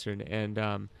Mm. at Western. And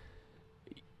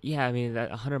yeah, I mean,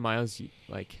 that 100 miles,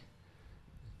 like,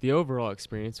 the overall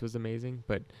experience was amazing,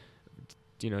 but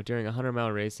you know, during a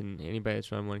 100-mile race, and anybody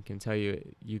that's run one can tell you,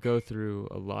 you go through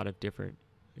a lot of different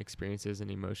experiences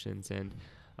and emotions. And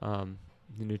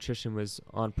the nutrition was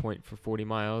on point for 40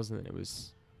 miles, and then it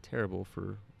was terrible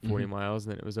for 40 Mhm. miles,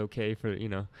 and then it was okay for, you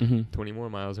know, Mhm. 20 more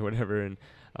miles or whatever. And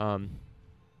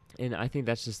I think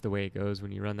that's just the way it goes.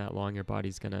 When you run that long, your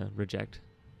body's gonna reject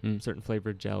Mm. certain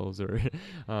flavored gels or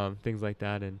things like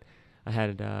that. And I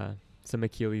had some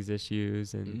Achilles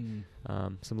issues and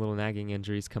some little nagging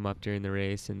injuries come up during the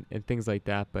race, and things like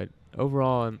that. But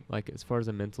overall, like, as far as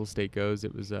the mental state goes,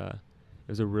 it was a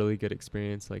really good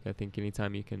experience. Like, I think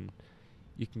anytime you can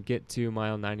get to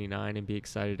mile 99 and be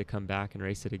excited to come back and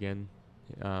race it again,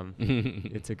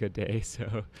 it's a good day. So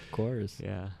Of course.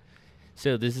 yeah.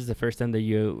 So this is the first time that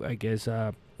you, I guess,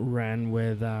 ran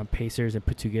with Pacers and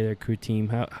put together a crew team.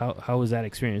 How was that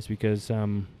experience? Because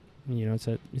you know,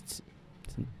 it's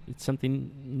something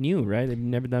new, right? They've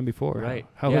never done before. Right.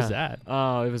 How was that?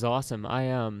 Oh, it was awesome.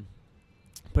 I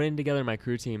putting together my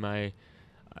crew team, I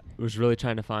was really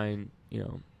trying to find, you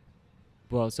know,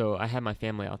 well, so I had my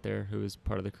family out there who was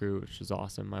part of the crew, which was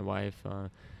awesome. My wife,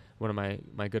 one of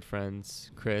my good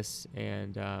friends, Chris,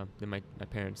 and then my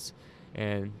parents,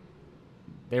 and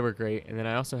they were great. And then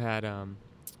I also had a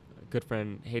good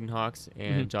friend, Hayden Hawks,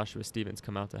 and Mhm. Joshua Stevens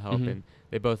come out to help, Mhm. and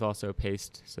they both also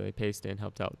paced, so they paced and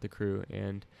helped out with the crew.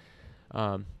 And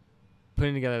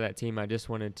putting together that team, I just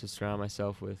wanted to surround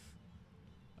myself with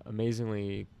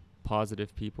amazingly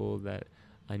positive people that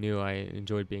I knew I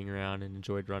enjoyed being around and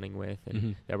enjoyed running with, and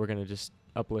Mhm. that were going to just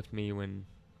uplift me when,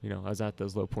 you know, I was at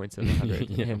those low points of the 100.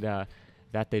 Yeah. And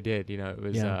that they did. You know, it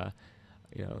was Yeah.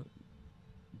 you know,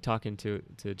 talking to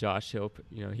Josh, you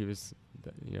know, he was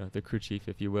you know, the crew chief,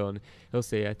 if you will, and he'll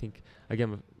say, I think,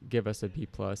 again, give us a B+,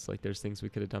 like, there's things we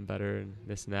could have done better and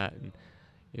this and that. And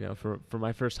you know, for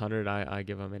my first 100, I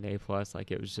give him an A+.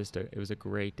 Like, it was just it was a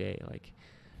great day. Like,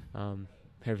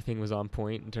 everything was on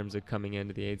point in terms of coming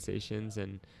into the aid stations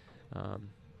and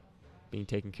being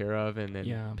taken care of, and then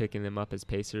Yeah. picking them up as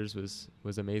pacers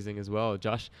was amazing as well.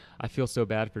 Josh, I feel so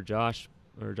bad for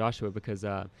Joshua, because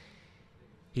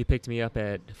he picked me up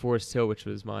at Forest Hill, which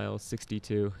was mile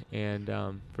 62, and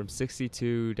from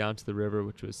 62 down to the river,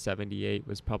 which was 78,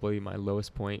 was probably my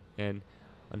lowest point. And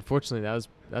unfortunately,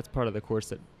 that's part of the course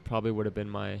that probably would have been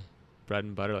my bread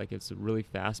and butter. Like, it's a really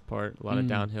fast part, a lot of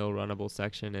downhill runnable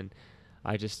section, and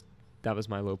that was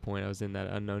my low point. I was in that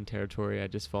unknown territory.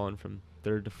 I'd just fallen from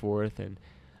third to fourth, and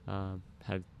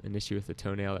had an issue with the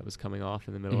toenail that was coming off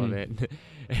in the middle of it.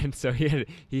 And so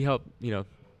he helped, you know,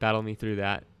 battle me through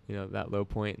that, you know, that low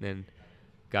point, and then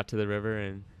got to the river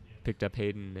and picked up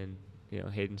Hayden. And, you know,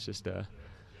 Hayden's just a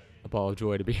ball of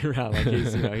joy to be around. Like,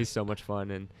 he's, you know, he's so much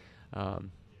fun. And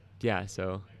yeah,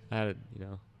 so I had, you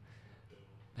know,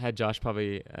 had Josh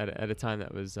probably at a time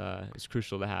that was it's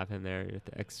crucial to have him there with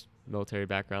the ex-military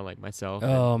background like myself.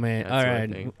 Oh man! All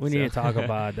right, thing. we need to talk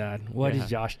about that. What Yeah. is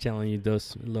Josh telling you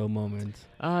those low moments?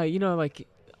 You know, like,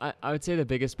 I would say the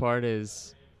biggest part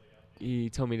is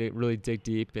he told me to really dig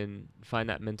deep and find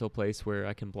that mental place where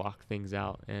I can block things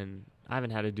out, and I haven't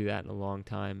had to do that in a long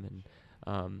time.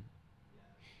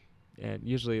 And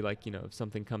usually, like, you know, if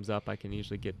something comes up, I can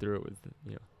usually get through it with,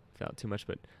 you know, without too much,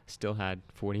 but still had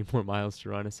 40 more miles to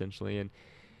run essentially. And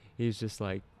he's just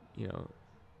like, you know,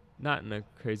 not in a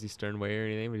crazy stern way or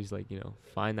anything, but he's like,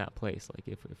 find that place. Like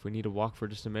if we need to walk for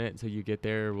just a minute until you get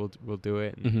there, we'll do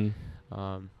it. And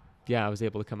I was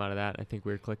able to come out of that. I think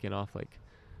we were clicking off, like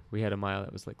we had a mile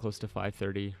that was like close to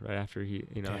 5:30 right after he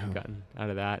had gotten out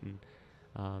of that. And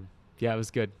it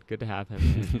was good to have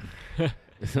him.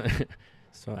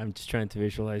 So I'm just trying to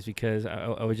visualize, because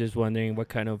I was just wondering what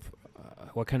kind of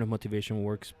motivation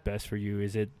works best for you.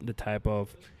 Is it the type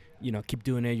of, keep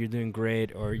doing it, you're doing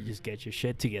great, or you just get your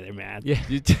shit together, man? Yeah.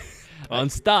 On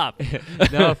stop.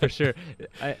 No, for sure.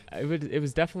 It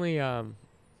was definitely,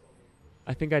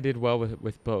 I think I did well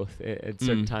with both at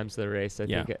certain times of the race. I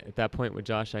think at that point with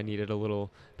Josh, I needed a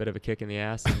little bit of a kick in the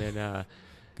ass. And then,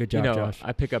 good job, Josh.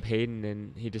 I pick up Hayden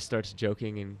and he just starts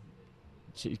joking, and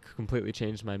she completely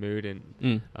changed my mood.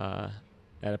 And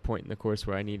at a point in the course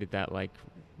where I needed that like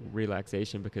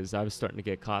relaxation, because I was starting to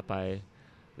get caught by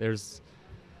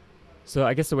so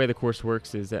I guess the way the course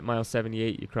works is at mile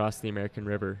 78 you cross the American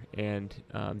River, and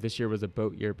this year was a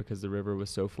boat year because the river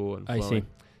was so full and flowing. I see.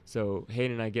 So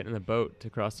Hayden and I get in the boat to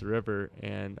cross the river,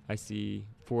 and I see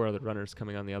 4 other runners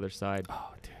coming on the other side.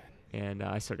 Oh, dude. And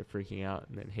I started freaking out,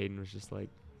 and then Hayden was just like,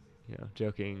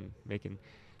 joking, making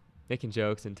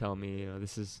jokes and telling me,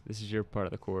 this is your part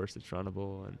of the course, it's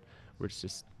runnable, and we're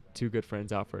just 2 good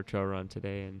friends out for a trail run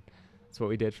today. And that's what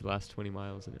we did for the last 20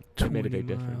 miles, and it made a big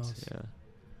difference. Yeah.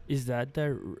 Is that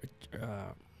the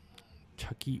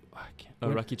Chucky?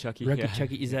 Rucky Chucky. Rucky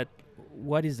Chucky. Is that,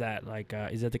 what is that like?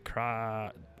 Is that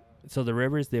the so the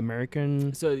river is the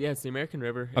American? So yeah, it's the American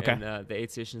River. Okay. And the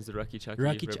aid station is the Rucky Chucky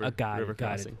River river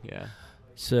crossing. Yeah.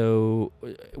 So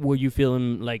were you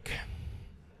feeling like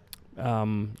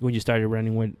when you started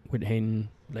running with Hayden,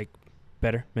 like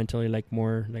better mentally, like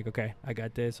more like, okay, I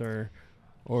got this, or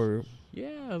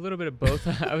yeah, a little bit of both.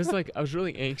 I was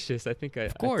really anxious. I think I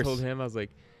told him, I was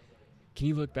like, can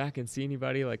you look back and see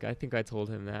anybody? Like, I think I told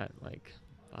him that, like,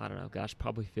 I don't know, gosh,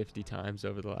 probably 50 times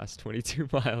over the last 22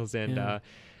 miles. And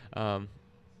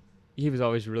he was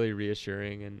always really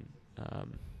reassuring and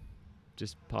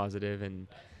just positive, and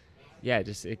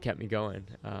it kept me going.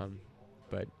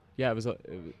 But yeah, I was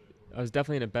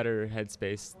definitely in a better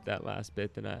headspace that last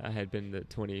bit than I had been the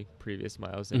 20 previous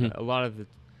miles. And a lot of the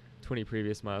 20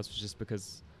 previous miles was just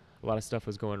because a lot of stuff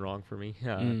was going wrong for me.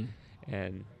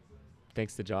 And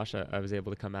thanks to Josh, I was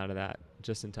able to come out of that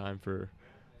just in time for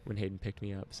when Hayden picked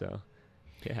me up. So,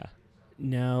 yeah.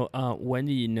 Now, when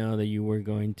did you know that you were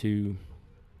going to,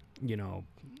 do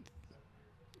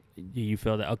you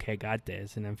feel that, okay, I got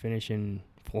this, and I'm finishing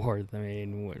 4th? I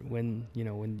mean, when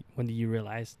did you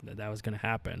realize that was going to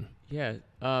happen? Yeah.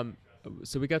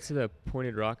 So we got to the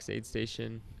Pointed Rocks aid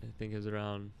station. I think it was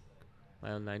around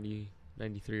mile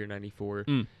 93 or 94.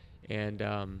 And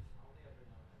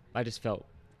I just felt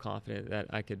confident that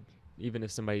I could, even if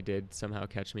somebody did somehow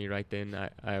catch me right then,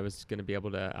 I was going to be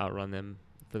able to outrun them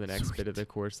for the next bit of the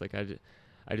course. Like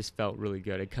I just felt really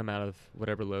good. I'd come out of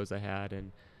whatever lows I had,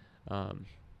 and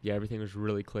everything was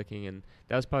really clicking. And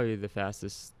that was probably the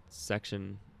fastest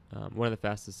section, one of the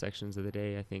fastest sections of the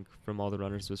day, I think, from all the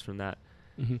runners, was from that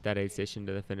aid station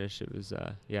to the finish. It was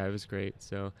it was great.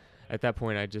 So at that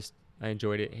point I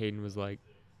enjoyed it. Hayden was like,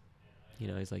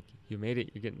 he's like, you made it,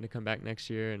 you're getting to come back next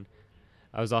year. And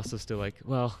I was also still like,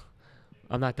 well,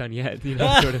 I'm not done yet,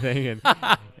 sort of thing. And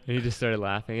he just started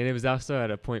laughing. And it was also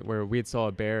at a point where we had saw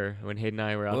a bear when Hayden and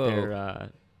I were out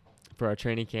there for our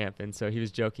training camp. And so he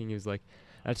was joking. He was like,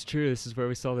 that's true, this is where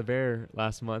we saw the bear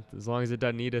last month. As long as it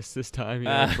doesn't eat us this time,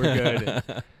 we're good.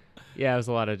 And it was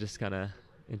a lot of just kind of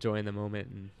enjoying the moment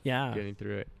and getting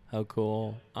through it. How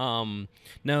cool.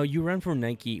 Now you run for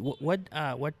Nike. What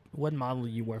model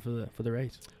you wear for the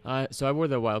race? So I wore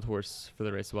the Wild Horse for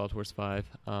the race, the Wild Horse 5.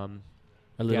 A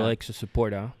little extra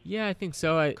support, huh? Yeah, I think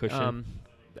so. Cushion.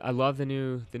 I love the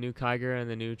new Kiger and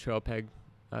the new Trail Peg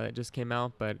that just came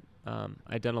out, but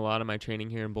I'd done a lot of my training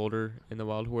here in Boulder in the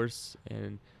Wild Horse,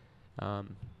 and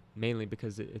mainly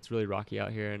because it's really rocky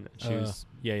out here, and shoes,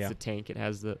 it's a tank. It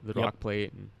has the rock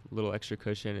plate and a little extra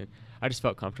cushion, and I just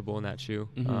felt comfortable in that shoe.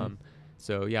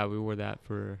 So we wore that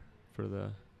for the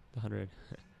 100.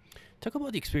 Talk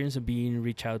about the experience of being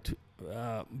reached out to,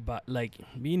 but like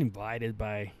being invited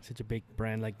by such a big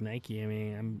brand like Nike. I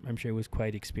mean, I'm sure it was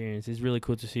quite experience. It's really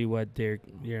cool to see what they're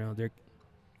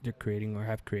creating or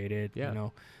have created.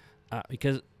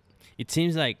 Because it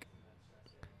seems like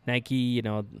Nike,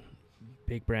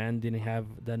 big brand, didn't have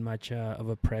that much of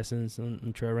a presence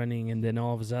in trail running, and then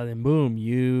all of a sudden, boom,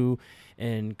 you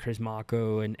and Chris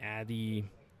Mako and Addy,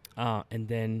 and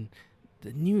then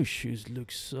the new shoes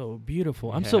look so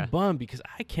beautiful. I'm so bummed because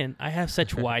I have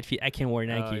such wide feet. I can't wear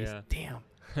Nikes. Damn.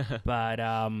 But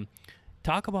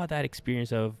talk about that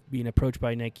experience of being approached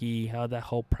by Nike, how that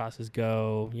whole process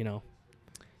go,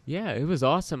 Yeah, it was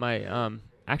awesome. I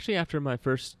actually after my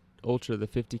first ultra, the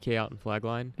 50K out in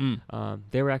Flagline,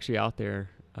 they were actually out there,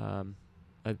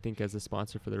 I think as a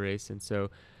sponsor for the race, and so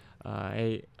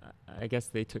I guess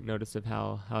they took notice of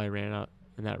how I ran out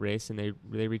in that race, and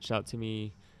they reached out to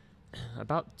me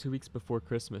about 2 weeks before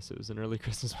Christmas. It was an early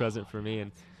Christmas present for me,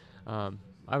 and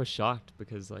I was shocked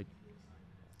because like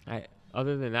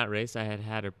other than that race, I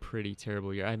had a pretty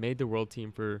terrible year. I made the world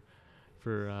team for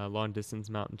long distance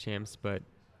mountain champs, but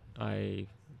I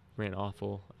ran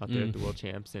awful out there at the world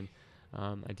champs, and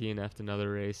I DNF'd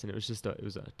another race, and it was just it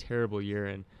was a terrible year,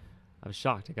 and I was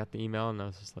shocked. I got the email, and I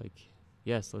was just like,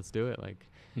 yes, let's do it. Like,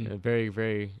 very,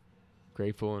 very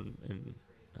grateful, and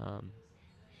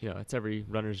it's every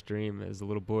runner's dream as a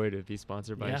little boy to be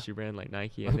sponsored by a shoe brand like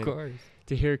Nike. And of course.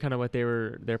 To hear kind of what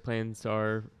their plans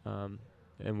are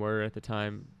and were at the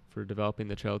time for developing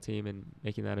the trail team and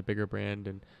making that a bigger brand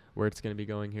and where it's going to be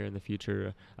going here in the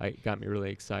future, got me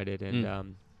really excited.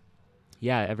 And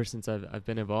ever since I've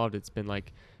been involved, it's been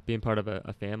like being part of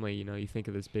a family. You think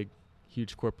of this big,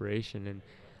 huge corporation, and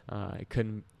I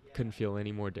couldn't feel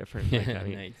any more different. Like, I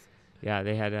mean, nice. Yeah,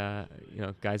 they had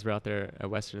guys were out there at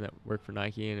Western that worked for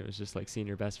Nike, and it was just like seeing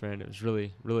your best friend. It was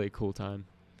really, really a cool time.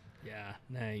 Yeah,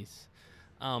 nice.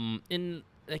 In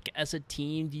like as a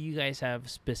team, do you guys have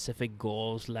specific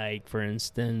goals? Like, for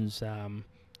instance, do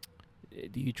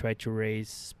you try to race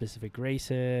specific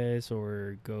races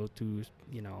or go to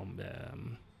I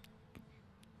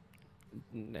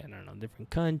don't know, different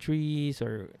countries,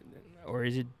 or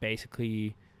is it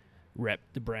basically rep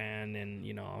the brand and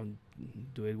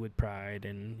do it with pride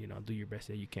and do your best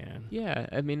that you can? Yeah,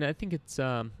 I mean, I think it's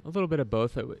a little bit of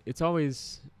both. It's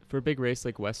always, for a big race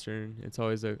like Western, it's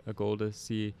always a goal to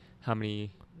see how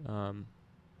many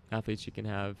athletes you can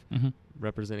have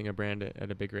representing a brand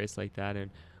at a big race like that. And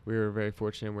we were very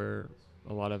fortunate where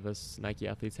a lot of us Nike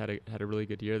athletes had a really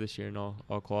good year this year and all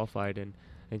qualified. And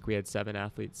I think we had 7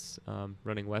 athletes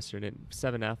running Western, and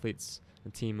 7 athletes, a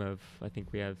team of, I think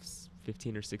we have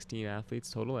 15 or 16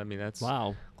 athletes total. I mean, that's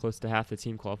close to half the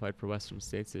team qualified for Western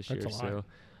States this year. So,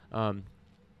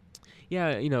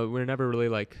 we're never really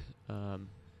like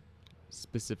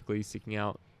specifically seeking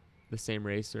out the same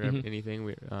race or anything.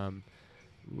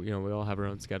 We all have our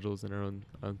own schedules and our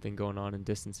own thing going on and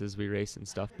distances we race and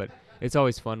stuff. But it's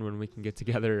always fun when we can get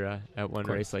together at one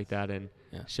race like that and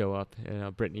show up.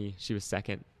 And Brittany, she was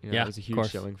second. That was a huge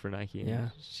showing for Nike.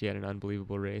 And she had an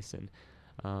unbelievable race. And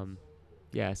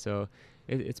so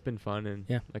it's been fun.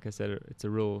 And like I said, it's a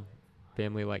real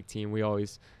family-like team. We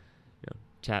always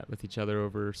chat with each other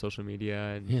over social media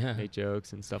and make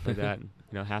jokes and stuff like that.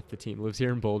 And half the team lives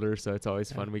here in Boulder, so it's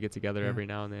always fun. We get together every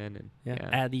now and then.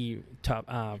 And Addy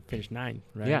finished 9th,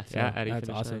 right? Addy that's finished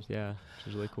awesome. 9th, which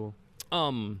is really cool.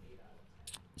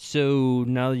 So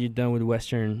now that you're done with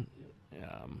Western,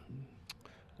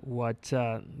 what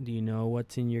do you know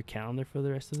what's in your calendar for the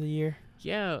rest of the year?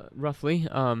 Yeah, roughly.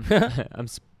 I'm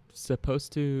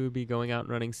supposed to be going out and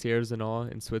running Sierras and all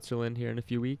in Switzerland here in a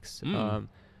few weeks.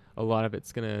 A lot of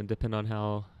it's going to depend on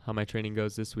how my training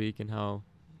goes this week and how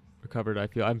recovered I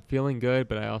feel. I'm feeling good,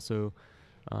 but I also,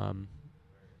 I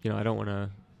don't want to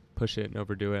push it and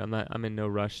overdo it. I'm in no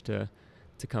rush to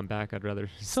come back. I'd rather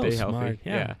stay healthy.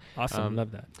 Yeah. Awesome.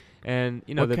 Love that. And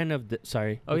what kind of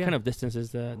kind of distance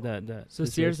is the so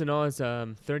Sierras and all is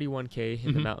 31K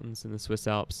in the mountains in the Swiss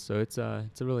Alps. So it's a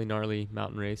really gnarly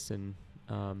mountain race, and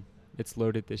it's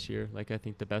loaded this year. Like, I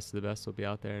think the best of the best will be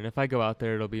out there. And if I go out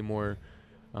there, it'll be more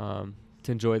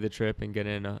to enjoy the trip and get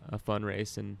in a fun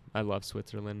race. And I love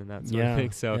Switzerland and that sort of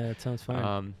thing. So it sounds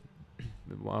fun.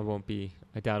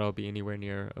 I doubt I'll be anywhere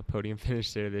near a podium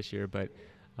finish there this year, but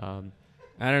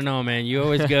I don't know, man. You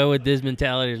always go with this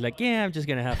mentality, like, I'm just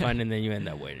gonna have fun, and then you end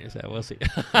up winning. So we'll see.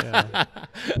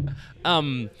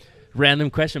 Random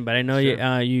question, but I know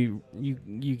you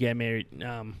get married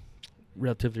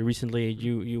relatively recently.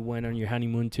 You went on your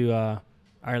honeymoon to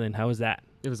Ireland. How was that?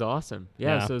 It was awesome.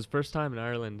 Yeah. So it was first time in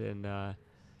Ireland, and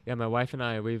my wife and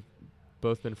I, we've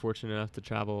both been fortunate enough to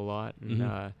travel a lot,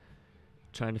 and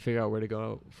trying to figure out where to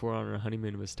go for on our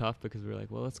honeymoon was tough because we were like,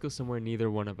 well, let's go somewhere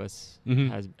neither one of us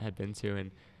had been to,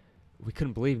 and we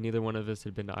couldn't believe neither one of us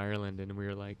had been to Ireland. And we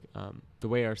were like, the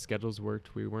way our schedules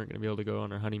worked, we weren't going to be able to go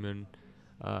on our honeymoon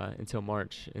until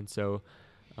March, and so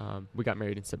we got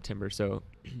married in September. So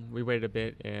we waited a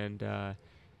bit and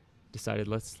decided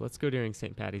let's go during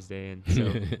St. Paddy's Day, and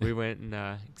so we went and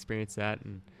experienced that.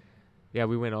 And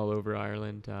we went all over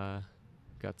Ireland.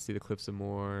 Got to see the Cliffs of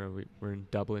Moher. We were in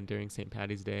Dublin during St.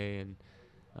 Paddy's Day, and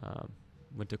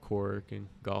went to Cork and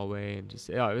Galway, and just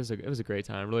it was a great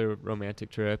time. Really romantic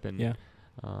trip, and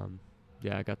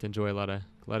Yeah, I got to enjoy a lot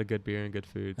of good beer and good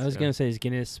food. I was gonna say, is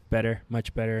Guinness better,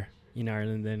 much better in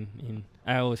Ireland than in?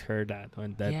 I always heard that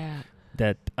when Yeah,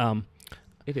 that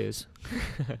it is.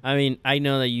 I mean, I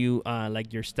know that you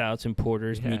like your stouts and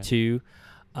porters. Me Yeah. too.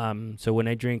 So when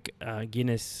I drink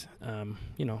Guinness,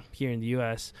 here in the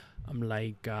U.S., I'm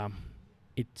like,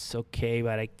 it's okay,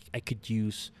 but I could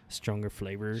use stronger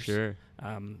flavors. Sure.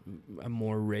 A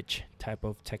more rich type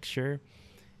of texture,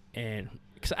 and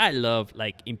because I love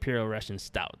like Imperial Russian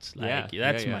stouts, like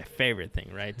that's my favorite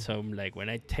thing, right? So I'm like, when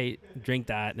I drink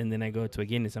that and then I go to a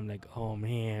Guinness, I'm like, oh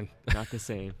man, Not the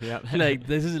same. Yeah. like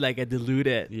this is like a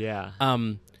diluted. Yeah.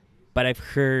 But I've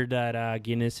heard that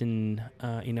Guinness in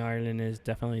Ireland is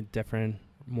definitely different,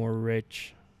 more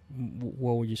rich.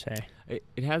 What would you say?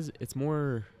 It's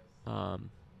more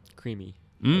creamy.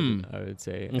 Mm. I would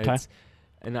say. Okay.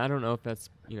 And I don't know if that's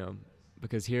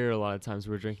because here a lot of times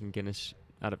we're drinking Guinness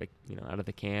out of the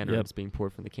can, or it's being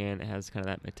poured from the can. It has kind of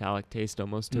that metallic taste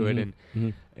almost to it, and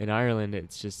in Ireland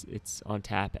it's on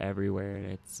tap everywhere,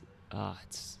 and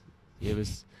it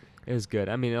was good.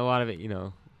 I mean, a lot of it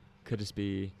could just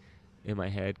be in my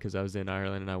head because I was in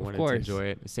Ireland and I wanted to enjoy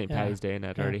it. St. Patty's Day, and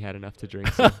I'd already had enough to drink,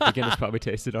 so the Guinness probably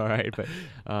tasted all right. But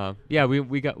we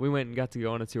went and got to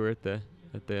go on a tour at the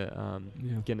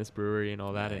Guinness brewery and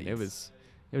all that, and it was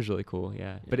really cool.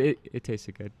 Yeah. But it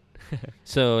tasted good.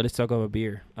 So let's talk about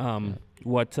beer.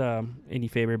 What any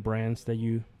favorite brands that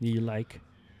you like?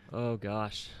 Oh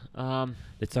gosh.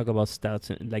 Let's talk about stouts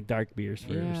and like dark beers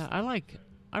first. Yeah,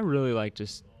 I really like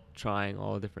just trying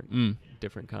all different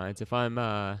kinds. If I'm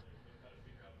I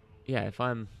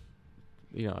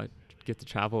get to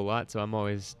travel a lot, so I'm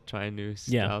always trying new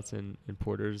stouts and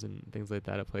porters and things like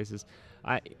that at places.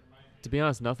 To be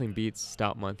honest, nothing beats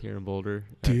Stout Month here in Boulder.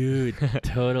 Dude,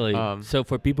 totally. So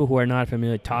for people who are not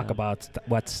familiar, talk about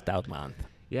what's Stout Month.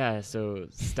 Yeah, so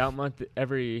Stout Month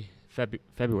every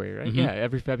February, right? Yeah,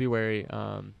 every February,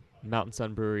 Mountain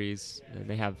Sun Breweries, and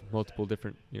they have multiple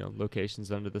different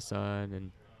locations under the sun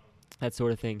and that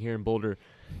sort of thing. Here in Boulder,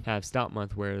 have Stout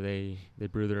Month where they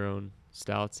brew their own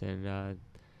stouts, and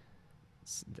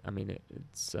it's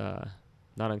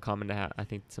not uncommon to have. I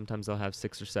think sometimes they'll have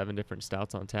 6 or 7 different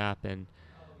stouts on tap, and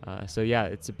it's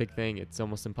a big thing. It's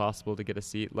almost impossible to get a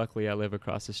seat. Luckily, I live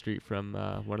across the street from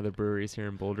one of the breweries here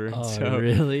in Boulder. Oh, so,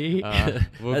 really?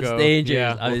 We'll That's go. dangerous.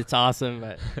 Yeah, I mean, it's awesome,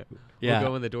 but we'll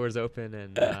go when the doors open,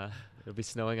 and it'll be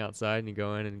snowing outside, and you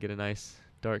go in and get a nice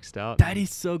dark stout. That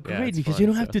is so great because you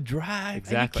don't have to drive.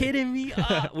 Exactly. Are you kidding me?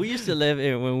 We used to live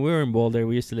when we were in Boulder.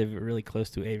 We used to live really close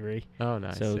to Avery. Oh,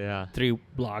 nice. So 3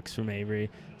 blocks from Avery.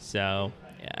 So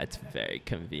yeah, it's very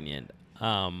convenient.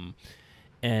 And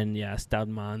yeah, Stout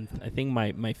Month. I think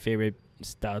my favorite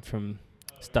stout from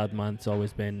Stout Month's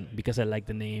always been, because I like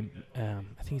the name.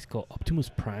 I think it's called Optimus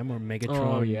Prime or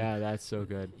Megatron. Oh yeah, that's so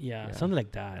good. Yeah, something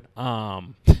like that.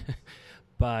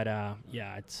 But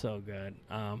yeah, it's so good.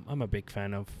 I'm a big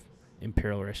fan of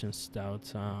Imperial Russian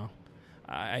stouts. Well,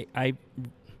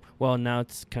 now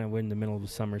it's kind of we're in the middle of the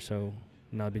summer, so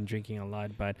not been drinking a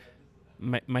lot. But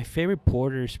my favorite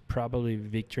porter is probably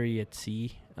Victory at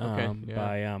Sea.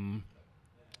 By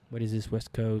what is this,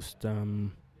 West Coast?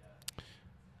 Oh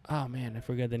man, I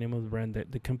forgot the name of the brand.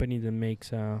 The company that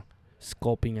makes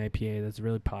Sculping IPA that's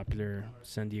really popular,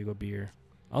 San Diego beer.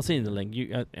 I'll send you the link.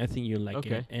 I think you like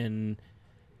it.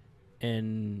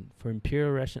 And for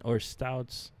Imperial Russian or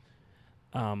stouts,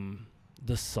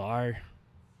 the Tsar.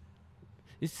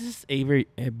 It's just a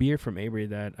beer from Avery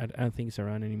that I don't think it's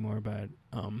around anymore. But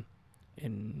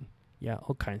and yeah,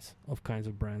 all kinds of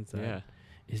brands.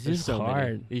 It's just so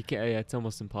hard. You can't. Yeah, it's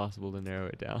almost impossible to narrow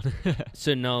it down.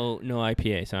 So no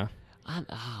IPAs, huh?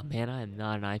 Man, I am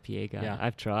not an IPA guy. Yeah.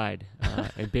 I've tried,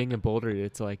 and being in Boulder,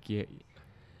 it's like you're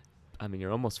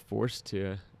almost forced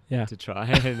to try.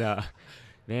 And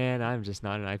man, I'm just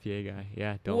not an IPA guy.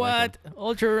 Yeah, don't like them.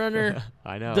 Ultra Runner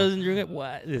I know. doesn't drink it.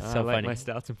 What? It's so I like funny. my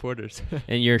stouts and porters.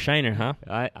 And you're a Shiner, huh?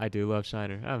 I do love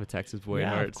Shiner. I'm a Texas boy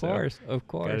at heart. Of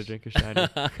course. Gotta drink a Shiner.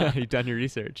 You've done your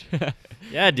research.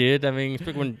 Yeah, dude. I mean,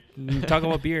 when you talk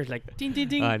about beer, it's like ding ding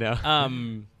ding. I know.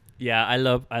 Yeah, I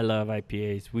love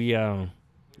IPAs. We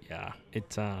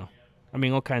it's I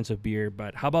mean, all kinds of beer.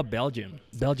 But how about Belgian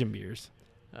beers?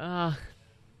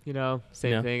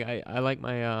 Same thing. I like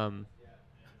my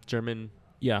German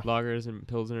lagers and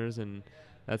pilsners and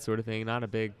that sort of thing. Not a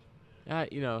big, I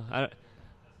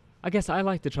guess I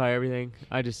like to try everything.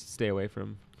 I just stay away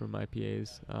from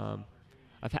IPAs.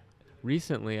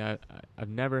 Recently I've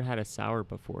never had a sour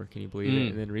before. Can you believe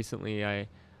it? And then recently I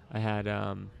had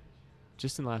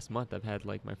just in the last month I've had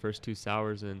like my first 2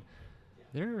 sours, and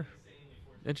they're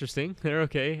interesting. They're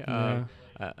okay.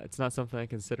 it's not something I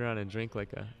can sit around and drink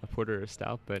like a porter or a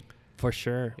stout, but For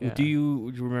sure. Yeah. Do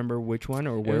you remember which one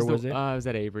or where was it? I was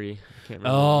at Avery. I can't remember.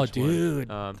 Oh, which one.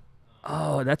 dude.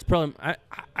 Oh, that's probably.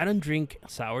 I don't drink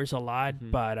sours a lot, Mhm.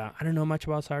 but I don't know much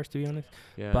about sours, to be honest.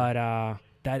 Yeah. But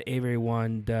that Avery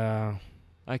one,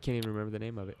 I can't even remember the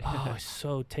name of it. oh, it's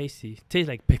so tasty. Tastes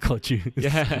like pickle juice.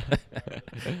 Yeah.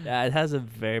 Yeah, it has a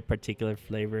very particular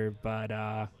flavor, but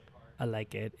I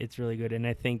like it. It's really good, and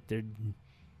I think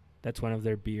that's one of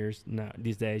their beers now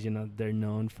these days. They're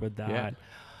known for that. Yeah.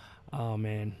 Oh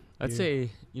man, I'd dude.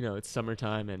 say it's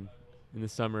summertime, and in the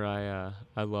summer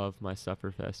I love my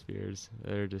Sufferfest beers.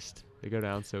 They go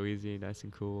down so easy, nice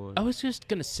and cool. I was just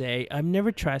gonna say I've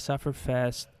never tried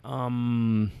Sufferfest.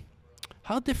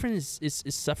 How different is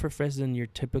Sufferfest than your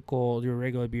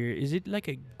regular beer? Is it like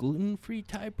a gluten-free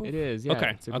type of? It is, yeah.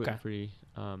 Okay, It's a okay. gluten-free,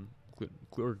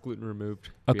 gluten removed.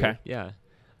 Okay. Beer.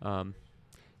 Yeah.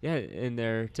 Yeah, and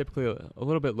they're typically a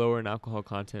little bit lower in alcohol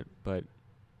content, but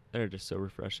they're just so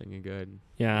refreshing and good.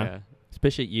 Yeah.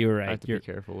 Especially you're I right. have to You're be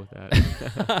careful with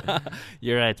that.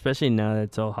 you're right. Especially now that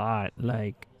it's so hot.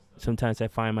 Like sometimes I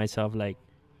find myself like,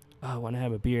 oh, I want to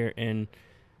have a beer and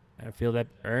I feel that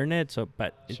earn it. So,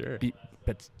 but Sure.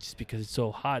 but just because it's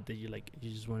so hot that you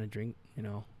just want to drink.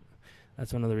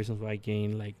 That's one of the reasons why I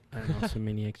gained I don't know so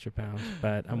many extra pounds.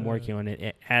 But I'm working on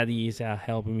it. Addie's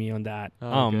helping me on that.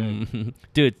 Oh,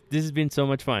 Dude, this has been so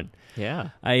much fun. Yeah.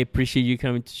 I appreciate you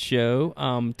coming to the show,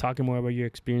 talking more about your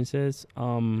experiences.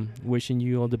 Wishing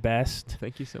you all the best.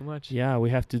 Thank you so much. Yeah, we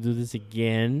have to do this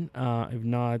again. If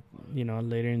not,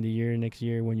 later in the year, next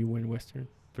year when you win Western.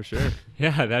 For sure.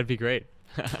 Yeah, that'd be great.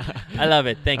 I love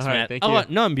it. Thanks, All right, man. thank Oh, you.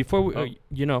 no, and before we, Oh.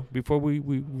 before we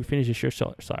finish the show,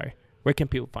 sorry. Where can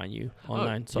people find you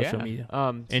online, social media,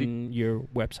 and your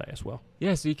website as well?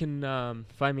 Yeah, so you can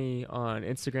find me on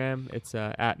Instagram. It's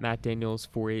at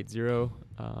MattDaniels480.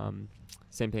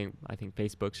 Same thing, I think,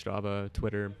 Facebook, Strava,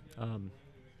 Twitter. And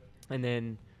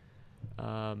then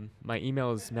my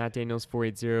email is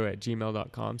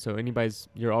mattdaniels480@gmail.com. So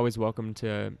you're always welcome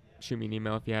to shoot me an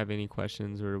email if you have any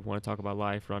questions or want to talk about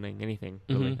life, running, anything.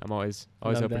 Really. I'm always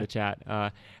Love open that. to chat.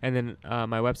 And then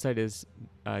my website is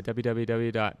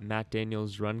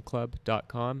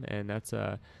www.mattdanielsrunclub.com, and that's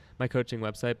my coaching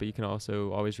website, but you can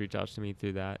also always reach out to me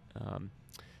through that.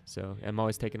 So I'm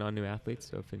always taking on new athletes,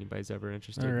 so if anybody's ever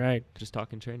interested, All right. just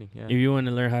talking training. Yeah. If you want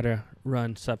to learn how to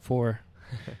run sub 4,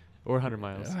 Or 100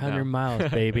 miles. 100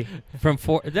 miles, baby. From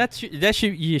 4,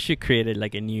 you should create it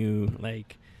like a new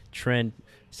trend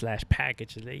 /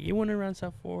 package. You want to run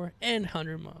sub 4 and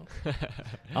 100 miles.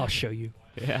 I'll show you.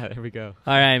 Yeah, there we go.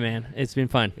 All right, man. It's been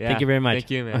fun. Yeah, Thank you very much. thank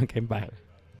you, man. Okay, bye. Bye.